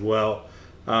opinion, as well.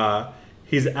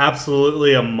 He's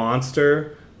absolutely a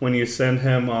monster when you send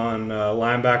him on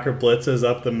linebacker blitzes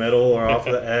up the middle or off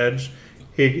the edge.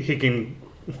 He can,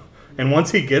 and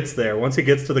once he gets there, once he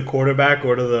gets to the quarterback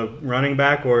or to the running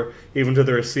back or even to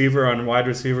the receiver on wide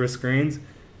receiver screens,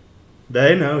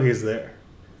 they know he's there.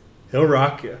 He'll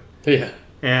rock you. Yeah.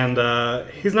 And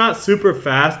he's not super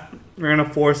fast. Ran a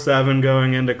 4.7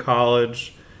 going into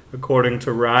college, according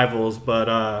to Rivals,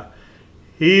 but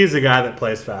he's a guy that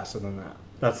plays faster than that.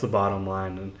 That's the bottom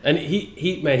line. And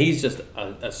he's just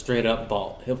a straight up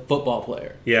football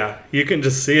player. Yeah, you can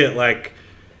just see it. Like,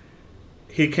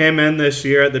 he came in this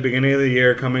year at the beginning of the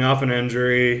year, coming off an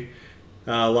injury.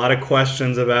 A lot of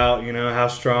questions about, how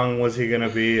strong was he going to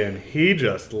be, and he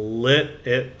just lit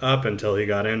it up until he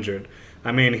got injured.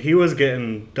 I mean, he was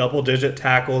getting double-digit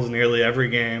tackles nearly every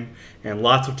game and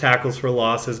lots of tackles for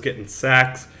losses, getting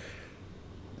sacks.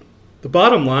 The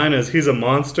bottom line is he's a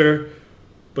monster,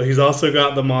 but he's also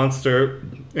got the monster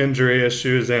injury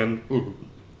issues. And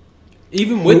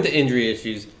even with the injury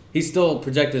issues, he's still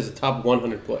projected as a top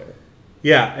 100 player.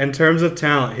 Yeah, in terms of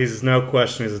talent, he's no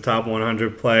question he's a top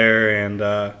 100 player, and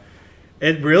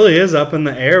it really is up in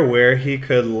the air where he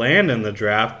could land in the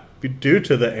draft due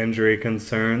to the injury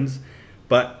concerns.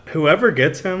 But whoever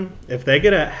gets him, if they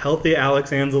get a healthy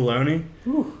Alex Anzalone,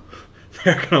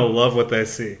 they're going to love what they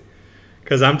see.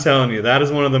 Because I'm telling you, that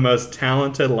is one of the most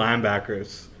talented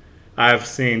linebackers I've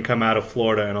seen come out of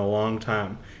Florida in a long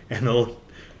time. And the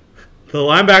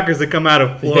linebackers that come out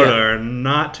of Florida are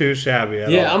not too shabby at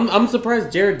all. Yeah, I'm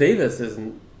surprised Jared Davis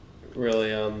isn't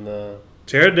really on the...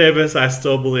 Jared Davis, I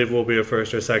still believe, will be a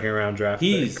first or second round draft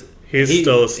pick. He's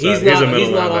still a stud. He's a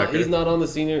middle linebacker. He's not on the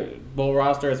Senior Bowl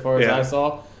roster as far as I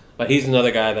saw, but he's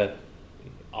another guy that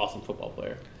awesome football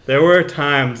player. There were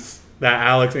times that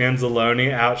Alex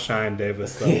Anzalone outshined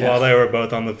Davis, though, while they were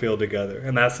both on the field together,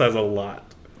 and that says a lot.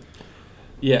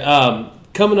 Yeah,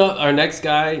 coming up, our next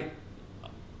guy,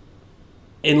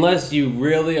 unless you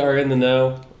really are in the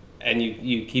know and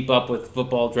you keep up with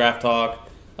football draft talk,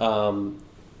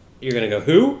 you're gonna go,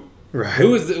 who? Right.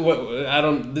 Who is it? What, I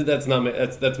don't. That's not.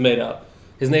 That's made up.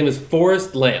 His name is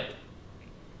Forrest Lamp,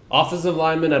 offensive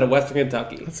lineman out of Western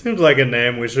Kentucky. That seems like a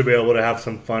name we should be able to have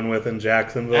some fun with in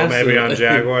Jacksonville, Absolutely. maybe on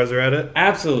Jaguars Reddit.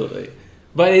 Absolutely,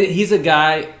 but he's a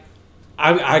guy.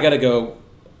 I gotta go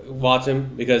watch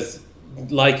him because,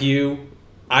 like you,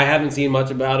 I haven't seen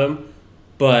much about him,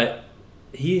 but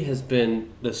he has been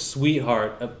the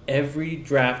sweetheart of every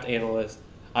draft analyst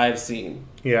I've seen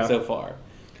so far.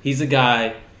 He's a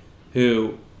guy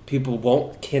who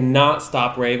people cannot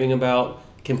stop raving about,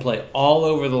 can play all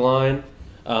over the line.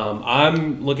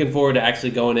 I'm looking forward to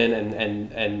actually going in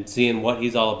and seeing what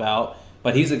he's all about.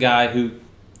 But he's a guy who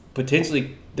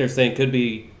potentially, they're saying, could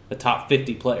be a top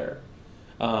 50 player.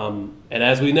 And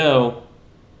as we know,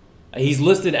 he's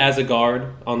listed as a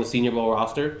guard on the Senior Bowl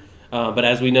roster. But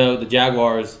as we know, the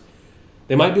Jaguars,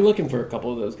 they might be looking for a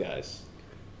couple of those guys.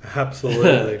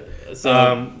 Absolutely. So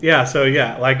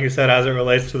like you said, as it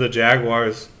relates to the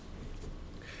Jaguars,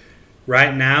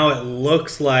 right now it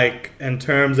looks like, in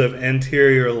terms of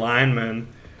interior linemen,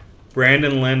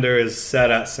 Brandon Linder is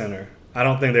set at center. I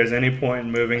don't think there's any point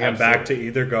in moving him back to Absolutely.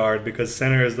 either guard because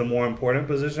center is the more important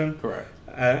position. Correct.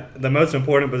 The most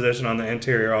important position on the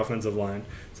interior offensive line.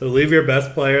 So leave your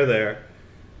best player there.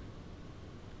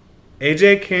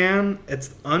 AJ Cann,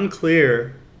 it's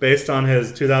unclear based on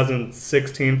his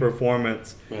 2016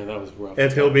 performance Man, that was rough.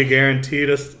 if he'll be guaranteed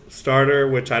a starter,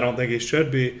 which I don't think he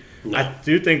should be. No. I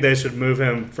do think they should move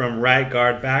him from right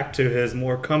guard back to his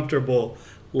more comfortable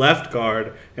left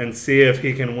guard and see if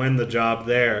he can win the job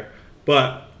there.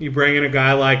 But you bring in a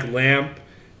guy like Lamp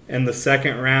in the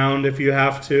second round if you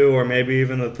have to, or maybe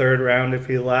even the third round if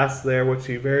he lasts there, which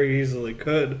he very easily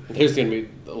could. There's going to be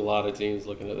a lot of teams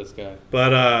looking at this guy.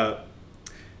 But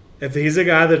if he's a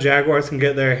guy the Jaguars can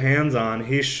get their hands on,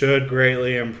 he should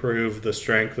greatly improve the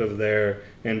strength of their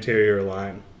interior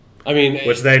line, I mean,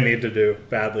 which they need to do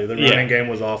badly. The Yeah. running game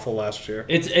was awful last year.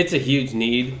 it's a huge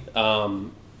need.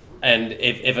 And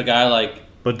if a guy like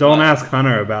But don't ask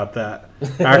Hunter about that.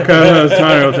 Our co-host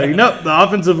Hunter will say, nope, the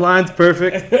offensive line's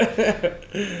perfect.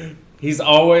 he's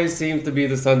always seems to be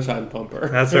the sunshine pumper.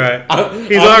 That's right.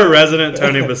 He's our resident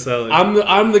Tony Baselli.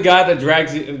 I'm the guy that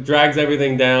drags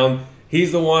everything down.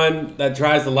 He's the one that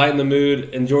tries to lighten the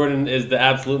mood, and Jordan is the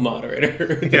absolute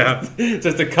moderator. Yeah.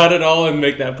 just to cut it all and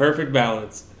make that perfect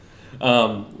balance.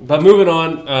 But moving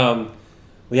on,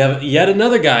 we have yet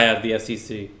another guy out of the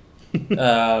SEC.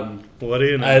 What do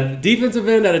you know? A defensive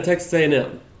end out of Texas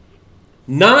A&M.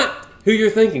 Not who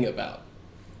you're thinking about.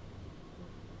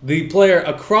 The player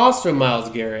across from Myles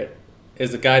Garrett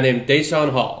is a guy named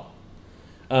Deshaun Hall.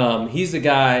 He's a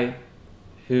guy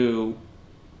who,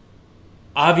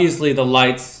 obviously, the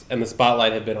lights and the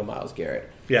spotlight have been on Myles Garrett.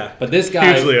 Yeah. But this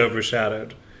guy... hugely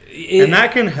overshadowed. And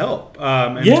that can help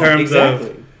in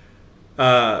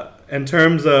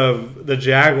terms of the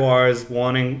Jaguars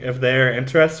wanting, if they're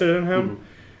interested in him,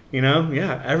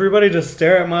 everybody just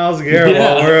stare at Myles Garrett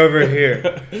while we're over here.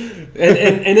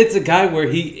 and it's a guy where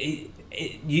he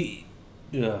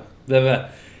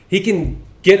can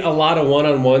get a lot of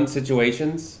one-on-one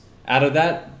situations out of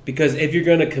that, because if you're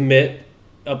going to commit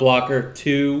a blocker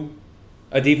to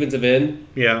a defensive end,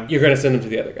 you're going to send him to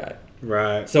the other guy.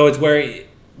 Right. So it's where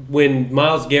when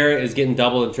Myles Garrett is getting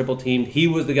double and triple teamed, he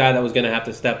was the guy that was going to have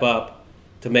to step up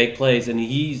to make plays, and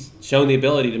he's shown the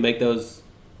ability to make those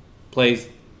plays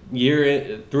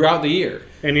throughout the year.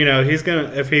 And he's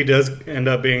gonna, if he does end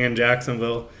up being in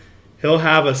Jacksonville, he'll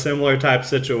have a similar type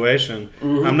situation.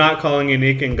 Mm-hmm. I'm not calling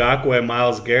Unique Ngakoue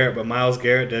Myles Garrett, but Myles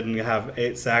Garrett didn't have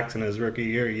 8 sacks in his rookie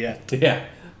year yet. Yeah,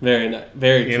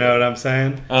 very. You know what I'm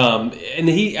saying? And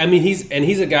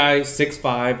he's a guy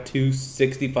 6'5",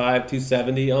 265,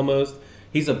 270 almost.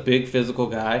 He's a big physical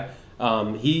guy.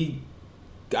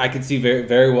 I could see very,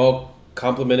 very well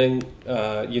complimenting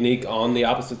Unique on the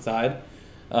opposite side.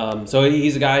 So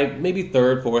he's a guy, maybe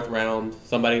 3rd, 4th round,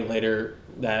 somebody later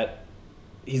that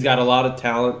he's got a lot of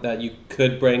talent that you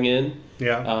could bring in.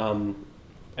 Yeah.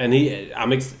 And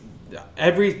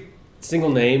every single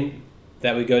name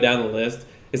that we go down the list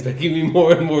is making me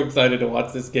more and more excited to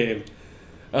watch this game.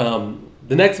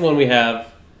 The next one we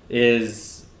have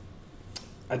is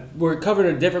we're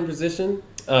covering a different position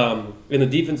in the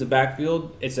defensive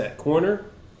backfield. It's at corner.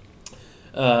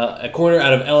 A corner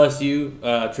out of LSU,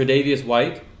 Tre'Davious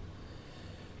White.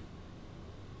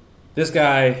 This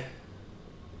guy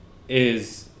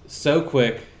is so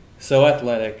quick, so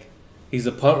athletic. He's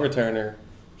a punt returner.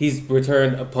 He's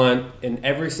returned a punt in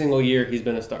every single year he's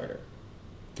been a starter.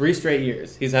 3 straight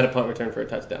years he's had a punt return for a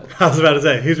touchdown. I was about to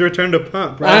say, he's returned a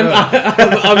punt.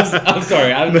 I'm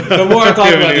sorry. The more I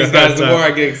talk about these guys, the more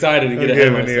I get excited and get ahead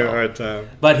of myself. You a hard time.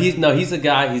 But he's a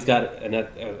guy. He's got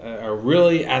a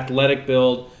really athletic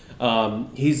build.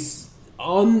 He's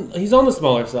on the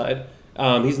smaller side.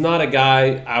 He's not a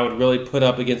guy I would really put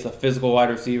up against a physical wide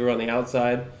receiver on the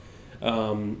outside.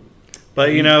 But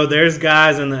there's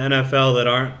guys in the NFL that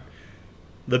aren't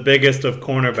the biggest of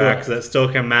cornerbacks Correct. that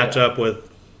still can match up with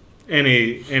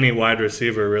any wide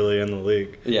receiver really in the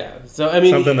league. Yeah. So I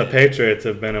mean, something the Patriots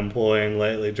have been employing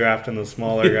lately, drafting the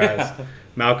smaller guys.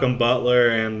 Malcolm Butler,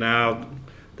 and now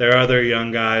there are other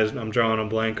young guys I'm drawing a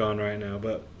blank on right now,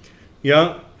 but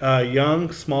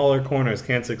young smaller corners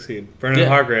can succeed. Vernon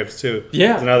Hargraves too.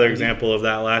 Yeah. Is another example of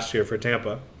that last year for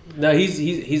Tampa. No,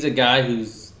 he's a guy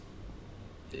who's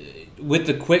with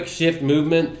the quick shift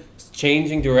movement,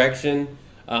 changing direction.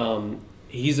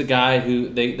 He's a guy who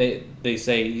they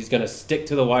say he's going to stick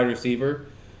to the wide receiver.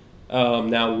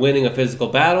 Now, winning a physical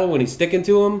battle when he's sticking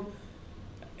to him,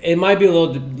 it might be a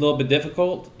little bit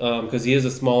difficult because he is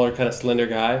a smaller, kind of slender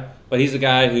guy. But he's a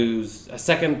guy who's a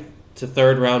 2nd to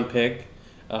 3rd round pick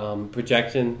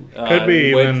projection. Could be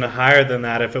even higher than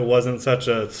that if it wasn't such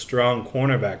a strong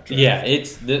cornerback draft. Yeah,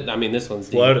 this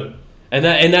one's loaded. And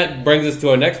that brings us to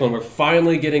our next one. We're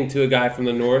finally getting to a guy from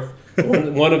the north,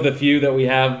 one of the few that we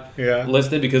have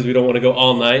listed because we don't want to go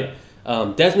all night.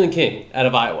 Desmond King out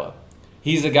of Iowa.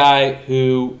 He's a guy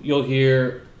who you'll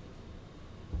hear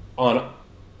on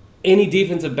any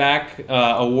defensive back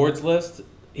awards list.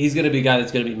 He's going to be a guy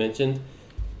that's going to be mentioned.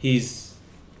 He's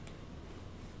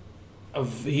a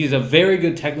very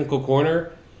good technical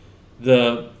corner.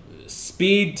 The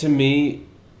speed to me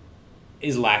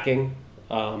is lacking.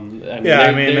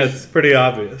 It's pretty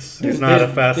obvious. He's not a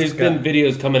fast guy. There's been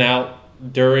videos coming out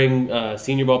during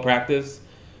Senior Bowl practice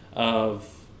of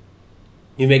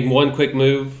you make one quick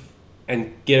move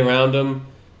and get around him.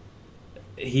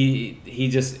 He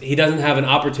doesn't have an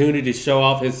opportunity to show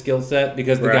off his skill set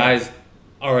because the guy's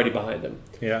already behind him.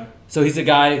 Yeah. So he's a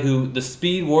guy who the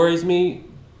speed worries me,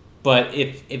 but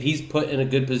if he's put in a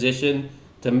good position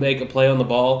to make a play on the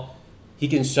ball, he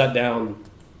can shut down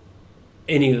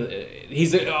any.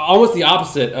 He's almost the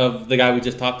opposite of the guy we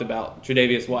just talked about,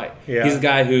 Tre'Davious White. Yeah. He's a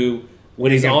guy who,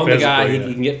 when he's on the guy, he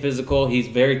can get physical. He's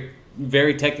very,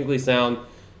 very technically sound,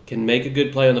 can make a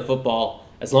good play on the football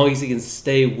as long as he can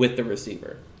stay with the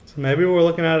receiver. So maybe we're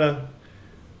looking at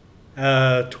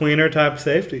a tweener type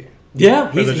safety.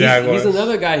 Yeah, he's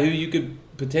another guy who you could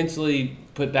potentially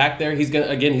put back there. He's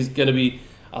gonna be.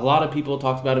 A lot of people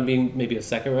talked about him being maybe a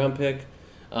second round pick.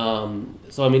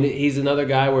 He's another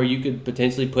guy where you could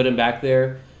potentially put him back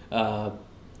there,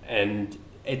 and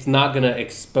it's not going to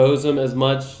expose him as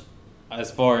much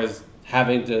as far as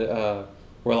having to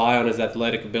rely on his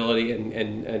athletic ability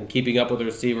and keeping up with the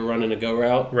receiver running a go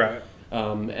route. Right.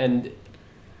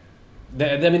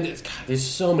 There's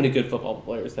so many good football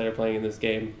players that are playing in this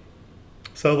game.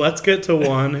 So let's get to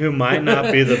one who might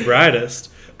not be the brightest,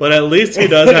 but at least he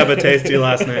does have a tasty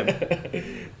last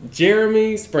name.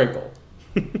 Jeremy Sprinkle.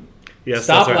 Yes,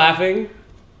 Stop laughing.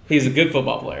 He's a good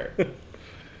football player.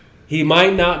 He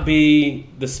might not be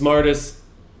the smartest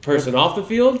person off the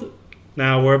field.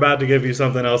 Now, we're about to give you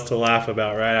something else to laugh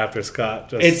about right after Scott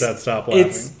just said stop laughing.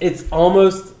 It's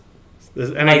almost...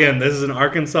 Again, this is an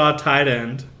Arkansas tight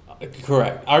end.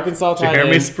 Correct. Arkansas tight end.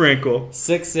 Jeremy Sprinkle.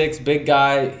 6'6", big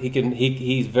guy.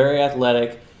 He's very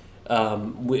athletic.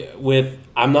 I'm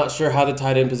not sure how the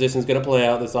tight end position is going to play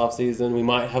out this offseason. We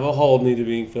might have a hole needed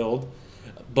being filled.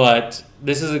 But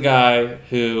this is a guy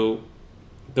who,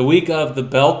 the week of the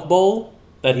Belk Bowl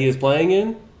that he is playing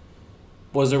in,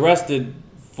 was arrested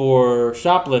for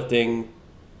shoplifting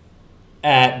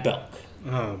at Belk.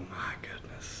 Oh, my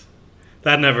goodness.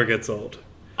 That never gets old.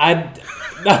 I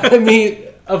mean,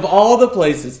 of all the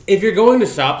places, if you're going to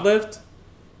shoplift,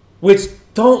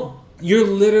 you're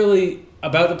literally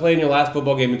about to play in your last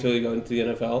football game until you go into the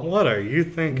NFL. What are you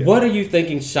thinking? What are you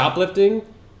thinking, shoplifting?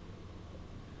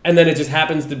 And then it just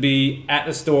happens to be at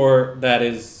the store that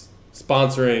is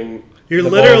sponsoring. You're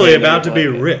literally about to be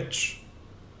rich.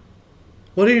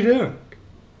 What are you doing?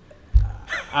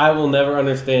 I will never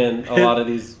understand a lot of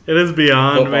these. It is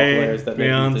beyond football me. Players that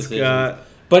Beyond make these decisions. Scott.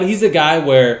 But he's a guy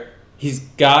where he's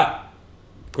got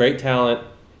great talent,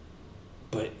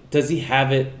 but does he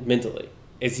have it mentally?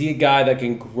 Is he a guy that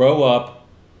can grow up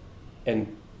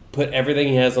and put everything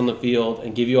he has on the field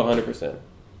and give you 100%?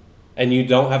 And you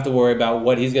don't have to worry about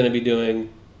what he's going to be doing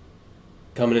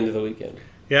coming into the weekend.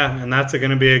 Yeah, and that's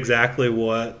going to be exactly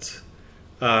what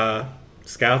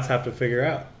scouts have to figure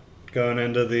out going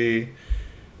into the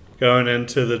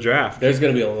draft. There's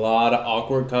going to be a lot of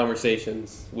awkward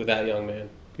conversations with that young man.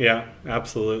 Yeah,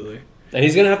 absolutely. And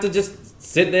he's going to have to just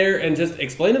sit there and just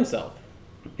explain himself.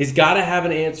 He's got to have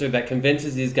an answer that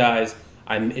convinces these guys,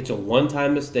 it's a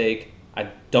one-time mistake. I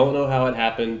don't know how it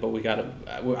happened, but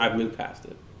I've moved past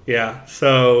it. Yeah,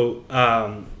 so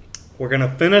we're going to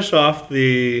finish off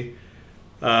the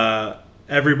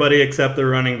everybody except the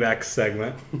running back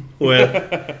segment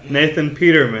with Nathan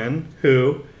Peterman,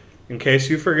 who, in case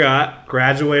you forgot,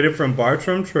 graduated from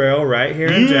Bartram Trail right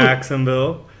here in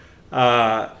Jacksonville.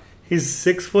 He's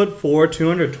 6'4",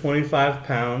 225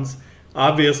 pounds.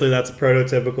 Obviously, that's a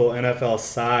prototypical NFL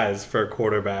size for a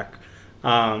quarterback.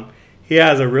 He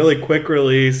has a really quick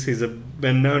release. He's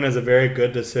been known as a very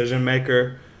good decision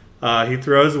maker. He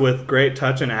throws with great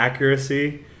touch and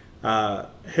accuracy.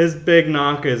 His big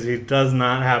knock is he does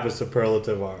not have a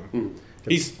superlative arm.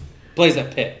 He plays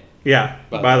at Pitt. Yeah,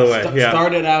 by the way.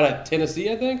 Started out at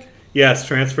Tennessee, I think? Yes,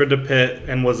 transferred to Pitt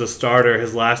and was a starter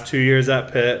his last 2 years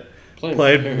at Pitt.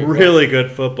 Played really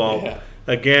good football. Yeah.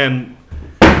 Again,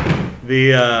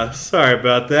 sorry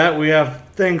about that. We have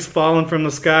things falling from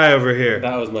the sky over here.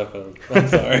 That was my phone. I'm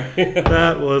sorry.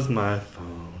 That was my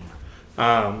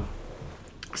phone.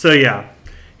 So, yeah,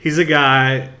 he's a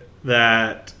guy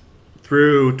that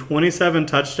threw 27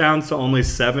 touchdowns to only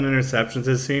 7 interceptions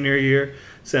his senior year.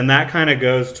 So, and that kind of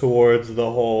goes towards the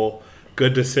whole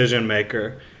good decision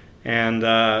maker. And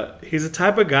he's the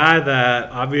type of guy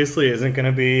that obviously isn't going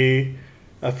to be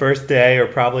a first day or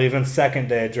probably even second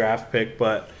day draft pick,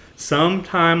 but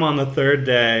sometime on the third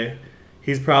day,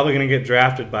 he's probably going to get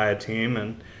drafted by a team.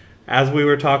 And as we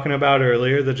were talking about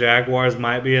earlier, the Jaguars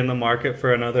might be in the market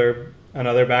for another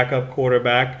backup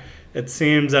quarterback. It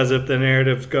seems as if the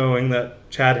narrative's going that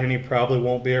Chad Henne probably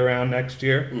won't be around next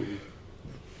year.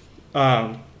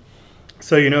 So,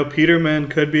 Peterman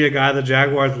could be a guy the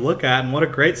Jaguars look at, and what a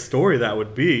great story that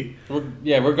would be.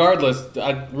 Yeah, regardless,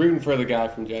 I'm rooting for the guy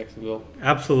from Jacksonville.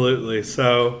 Absolutely.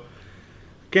 So,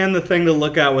 again, the thing to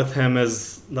look at with him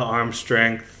is the arm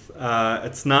strength.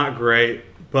 It's not great,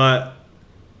 but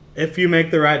if you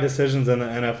make the right decisions in the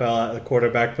NFL at the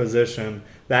quarterback position,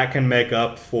 that can make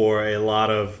up for a lot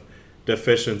of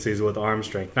deficiencies with arm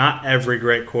strength. Not every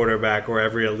great quarterback or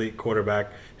every elite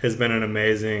quarterback has been an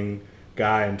amazing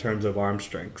guy in terms of arm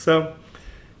strength. So,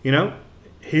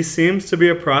 he seems to be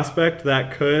a prospect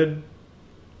that could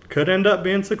end up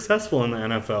being successful in the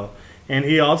NFL. And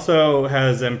he also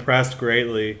has impressed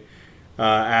greatly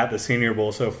at the Senior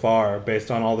Bowl so far,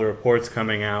 based on all the reports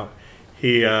coming out.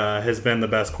 He has been the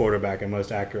best quarterback and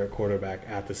most accurate quarterback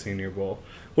at the Senior Bowl,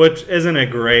 which isn't a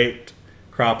great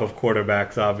crop of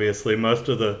quarterbacks, obviously. Most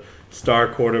of the star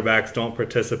quarterbacks don't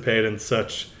participate in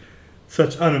such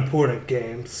unimportant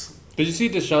games. Did you see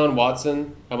Deshaun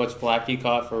Watson, how much flack he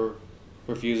caught for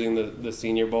refusing the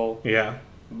Senior Bowl? Yeah.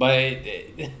 But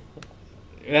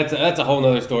that's a whole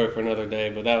other story for another day,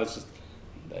 but that was just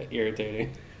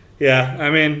irritating. Yeah, I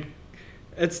mean,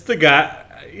 it's the guy.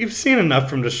 You've seen enough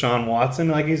from Deshaun Watson.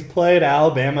 Like, he's played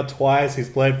Alabama twice. He's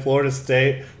played Florida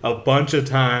State a bunch of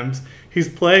times. He's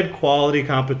played quality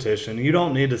competition. You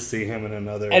don't need to see him in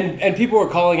another. And people were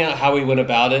calling out how he went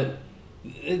about it.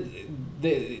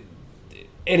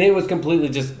 And it was completely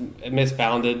just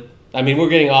misfounded. I mean, we're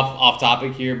getting off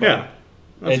topic here, but yeah,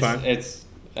 that's fine. It's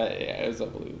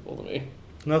unbelievable to me.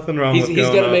 Nothing wrong with he's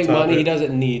going to make money. Topic. He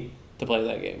doesn't need to play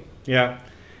that game. Yeah,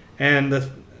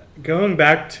 and going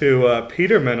back to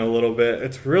Peterman a little bit,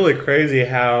 it's really crazy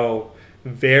how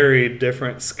very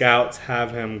different scouts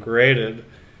have him graded.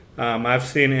 I've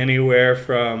seen anywhere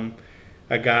from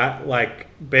a guy like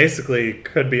basically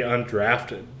could be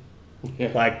undrafted.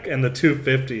 Yeah. Like in the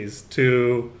 250s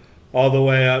to all the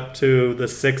way up to the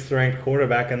 6th-ranked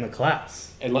quarterback in the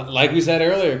class. And like we said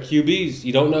earlier, QBs,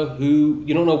 you don't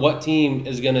know what team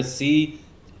is going to see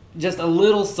just a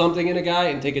little something in a guy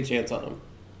and take a chance on him.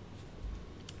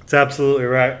 That's absolutely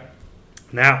right.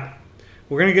 Now,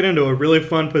 we're going to get into a really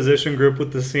fun position group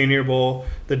with the Senior Bowl.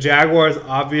 The Jaguars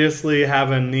obviously have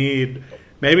a need,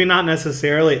 maybe not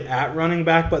necessarily at running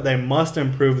back, but they must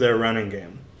improve their running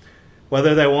game.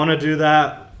 Whether they want to do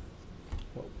that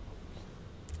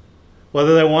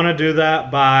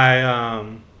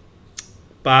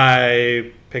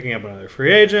by picking up another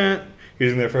free agent,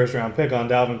 using their first-round pick on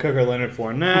Dalvin Cook or Leonard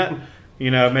Fournette,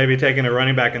 maybe taking a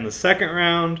running back in the second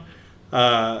round.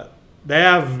 They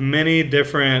have many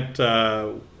different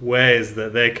ways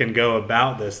that they can go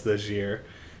about this year.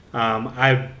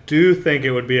 I do think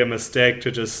it would be a mistake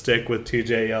to just stick with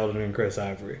TJ Yeldon and Chris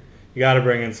Ivory. You got to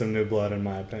bring in some new blood, in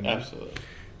my opinion. Absolutely.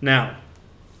 Now,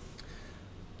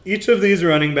 each of these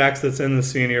running backs that's in the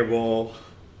Senior Bowl,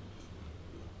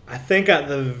 I think at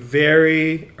the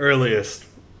very earliest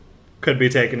could be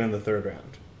taken in the 3rd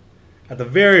round. At the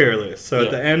very earliest. So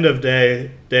at the end of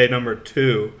day number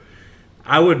 2,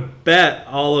 I would bet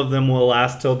all of them will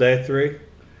last till day 3.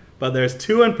 But there's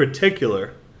 2 in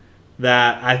particular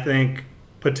that I think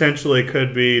potentially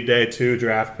could be day 2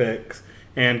 draft picks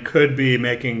and could be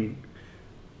making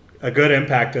a good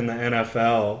impact in the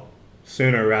NFL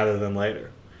sooner rather than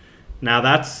later. Now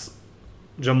that's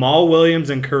Jamal Williams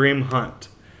and Kareem Hunt.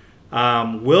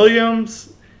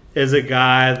 Williams is a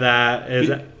guy that is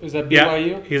that BYU?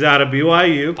 Yeah, he's out of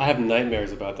BYU. I have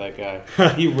nightmares about that guy.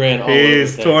 He ran all over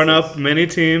He's Texas. torn up many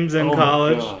teams in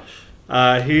college.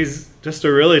 He's just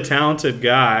a really talented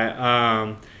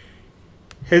guy.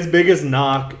 His biggest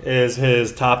knock is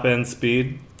his top-end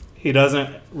speed. He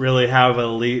doesn't really have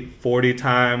elite 40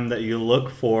 time that you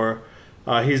look for.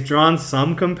 He's drawn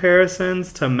some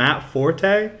comparisons to Matt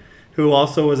Forte, who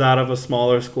also was out of a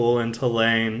smaller school in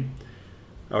Tulane,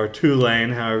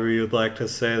 however you'd like to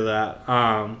say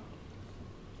that.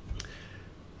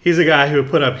 He's a guy who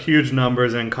put up huge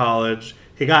numbers in college.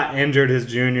 He got injured his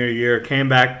junior year, came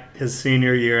back his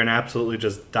senior year, and absolutely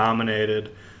just dominated.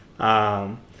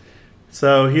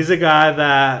 So he's a guy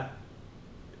that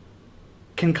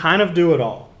can kind of do it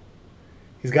all.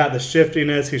 He's got the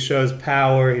shiftiness. He shows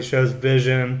power. He shows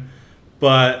vision.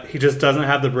 But he just doesn't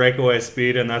have the breakaway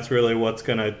speed, and that's really what's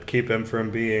going to keep him from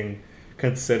being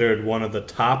considered one of the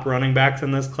top running backs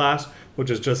in this class, which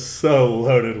is just so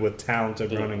loaded with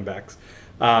talented running backs.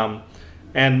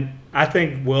 And I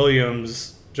think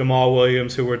Jamal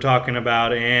Williams, who we're talking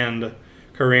about, and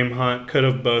Kareem Hunt could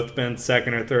have both been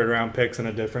second or third round picks in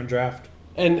a different draft.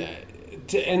 And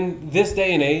in this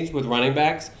day and age with running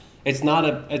backs, it's not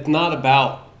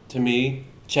about, to me,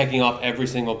 checking off every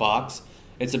single box.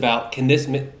 It's about, can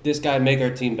this guy make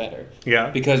our team better? Yeah.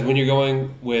 Because when you're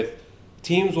going with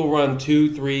teams will run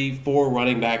 2, 3, 4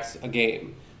 running backs a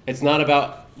game. It's not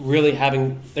about really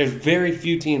having. There's very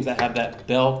few teams that have that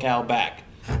bell cow back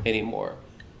anymore.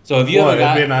 So if you have a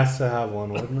guy, it'd be nice to have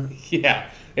one, wouldn't it? Yeah,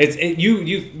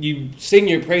 you sing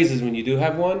your praises when you do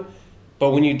have one,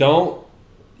 but when you don't,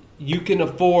 you can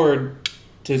afford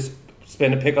to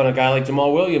spend a pick on a guy like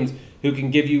Jamal Williams who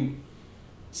can give you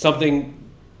something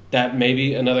that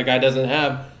maybe another guy doesn't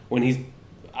have when he's,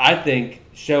 I think,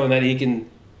 showing that he can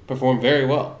perform very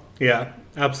well. Yeah,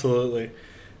 absolutely.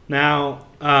 Now,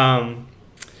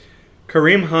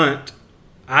 Kareem Hunt,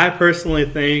 I personally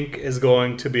think is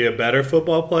going to be a better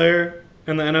football player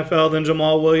in the NFL than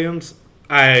Jamal Williams.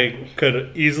 I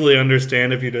could easily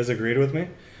understand if you disagreed with me,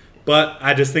 but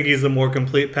I just think he's the more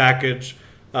complete package.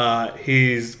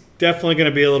 He's definitely going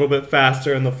to be a little bit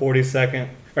faster in the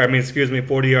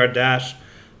 40-yard dash.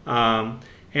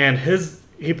 And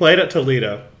he played at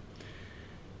Toledo.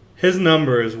 His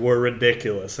numbers were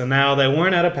ridiculous. And now they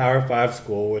weren't at a Power 5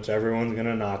 school, which everyone's going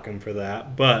to knock him for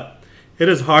that. But it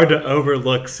is hard to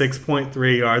overlook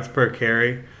 6.3 yards per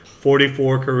carry,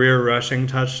 44 career rushing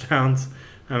touchdowns.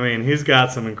 I mean, he's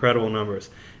got some incredible numbers.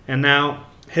 And now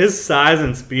his size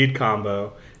and speed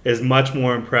combo is much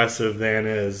more impressive than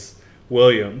is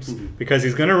Williams because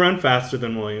he's going to run faster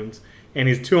than Williams, and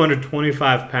he's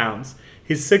 225 pounds.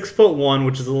 He's 6'1",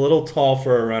 which is a little tall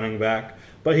for a running back,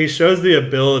 but he shows the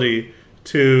ability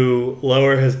to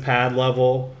lower his pad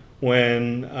level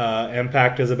when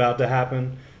impact is about to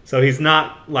happen. So he's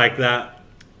not like that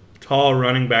tall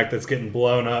running back that's getting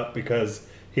blown up because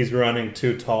he's running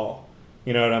too tall.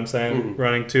 You know what I'm saying?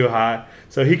 Running too high.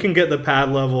 So he can get the pad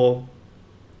level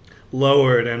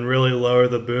lowered and really lower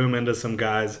the boom into some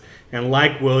guys. And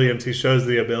like Williams, he shows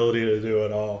the ability to do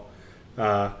it all.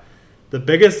 The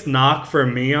biggest knock for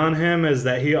me on him is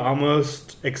that he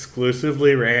almost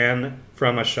exclusively ran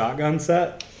from a shotgun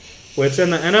set, which in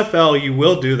the NFL you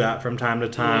will do that from time to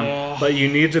time, but you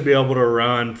need to be able to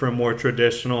run from more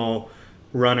traditional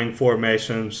running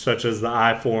formations such as the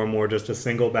I form or just a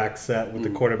single back set with the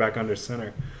quarterback under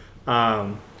center.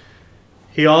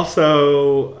 He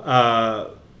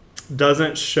also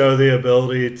doesn't show the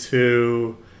ability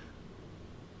to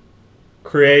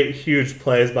create huge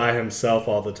plays by himself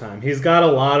all the time. He's got a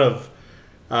lot of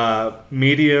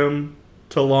medium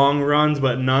to long runs,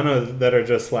 but none of that are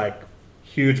just like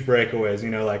huge breakaways,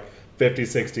 like 50,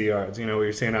 60 yards, what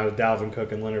you're seeing out of Dalvin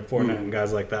Cook and Leonard Fournette and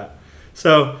guys like that.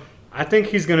 So I think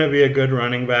he's going to be a good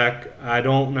running back. I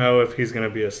don't know if he's going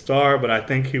to be a star, but I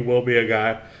think he will be a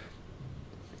guy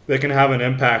that can have an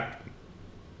impact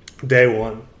day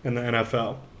one in the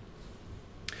NFL.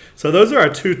 So those are our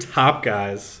two top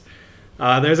guys.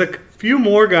 There's a few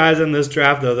more guys in this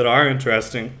draft, though, that are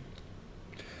interesting.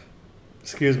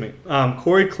 Excuse me.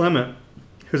 Corey Clement,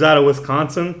 who's out of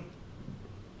Wisconsin.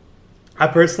 I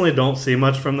personally don't see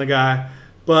much from the guy,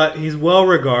 but he's well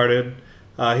regarded.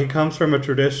 He comes from a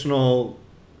traditional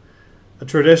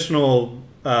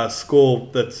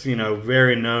school that's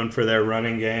very known for their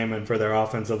running game and for their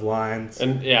offensive lines.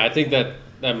 And I think that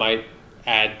might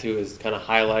add to his kind of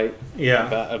highlight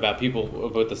about people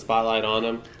put the spotlight on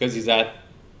him because he's at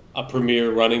a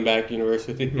premier running back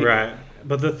university. Right.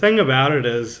 But the thing about it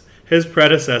is his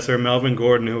predecessor, Melvin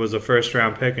Gordon, who was a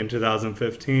first-round pick in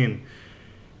 2015,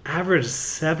 averaged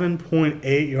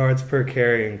 7.8 yards per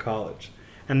carry in college.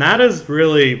 And that is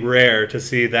really rare to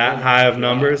see that high of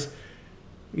numbers.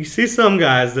 You see some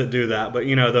guys that do that, but,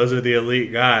 those are the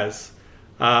elite guys.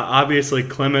 Obviously,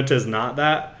 Clement is not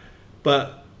that.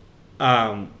 But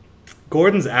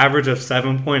Gordon's average of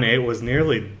 7.8 was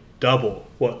nearly double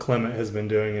what Clement has been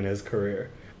doing in his career.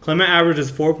 Clement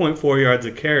averages 4.4 yards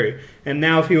a carry. And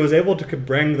now if he was able to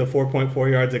bring the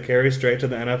 4.4 yards a carry straight to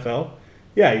the NFL,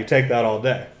 you take that all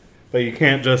day. But you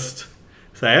can't just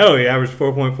say, he averaged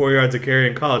 4.4 yards a carry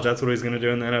in college. That's what he's going to do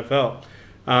in the NFL.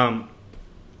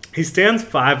 He stands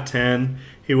 5'10".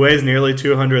 He weighs nearly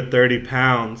 230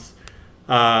 pounds.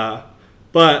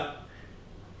 But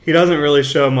he doesn't really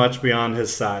show much beyond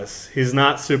his size. He's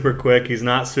not super quick. He's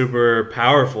not super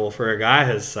powerful for a guy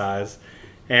his size.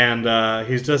 And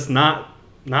he's just not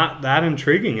not that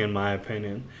intriguing in my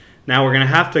opinion. Now we're going to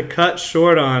have to cut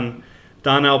short on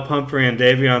Donnell Pumphrey and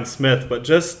Davion Smith, but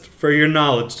just for your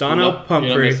knowledge, Donnell Pumphrey...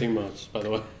 You're not missing much, by the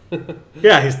way.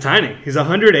 Yeah, he's tiny. He's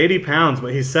 180 pounds,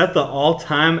 but he set the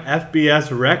all-time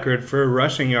FBS record for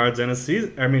rushing yards in a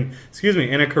season.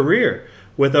 In a career,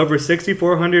 with over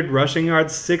 6,400 rushing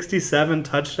yards, 67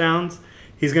 touchdowns.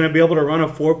 He's going to be able to run a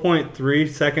 4.3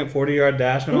 second 40-yard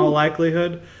dash in all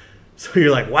likelihood. So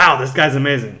you're like, wow, this guy's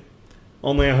amazing.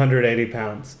 Only 180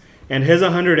 pounds. And his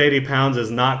 180 pounds is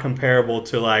not comparable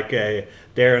to like a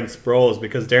Darren Sproles,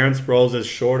 because Darren Sproles is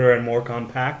shorter and more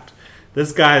compact.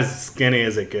 This guy's skinny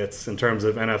as it gets in terms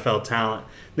of NFL talent.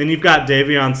 Then you've got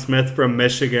Davion Smith from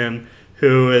Michigan,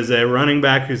 who is a running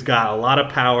back who's got a lot of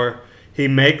power. He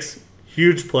makes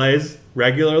huge plays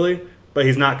regularly, but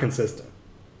he's not consistent.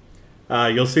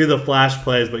 You'll see the flash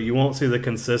plays, but you won't see the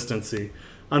consistency.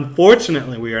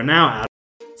 Unfortunately, we are now out.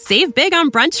 Save big on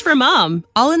brunch for mom,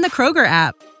 all in the Kroger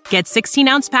app. Get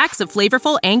 16-ounce packs of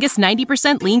flavorful Angus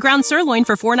 90% lean ground sirloin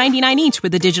for $4.99 each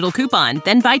with a digital coupon.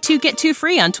 Then buy 2, get 2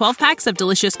 free on 12 packs of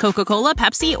delicious Coca-Cola,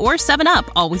 Pepsi, or 7-Up,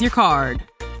 all with your card.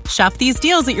 Shop these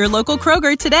deals at your local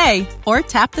Kroger today, or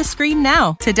tap the screen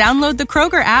now to download the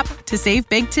Kroger app to save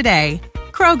big today.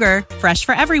 Kroger, fresh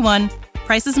for everyone.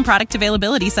 Prices and product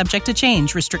availability subject to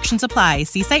change. Restrictions apply.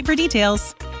 See site for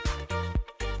details.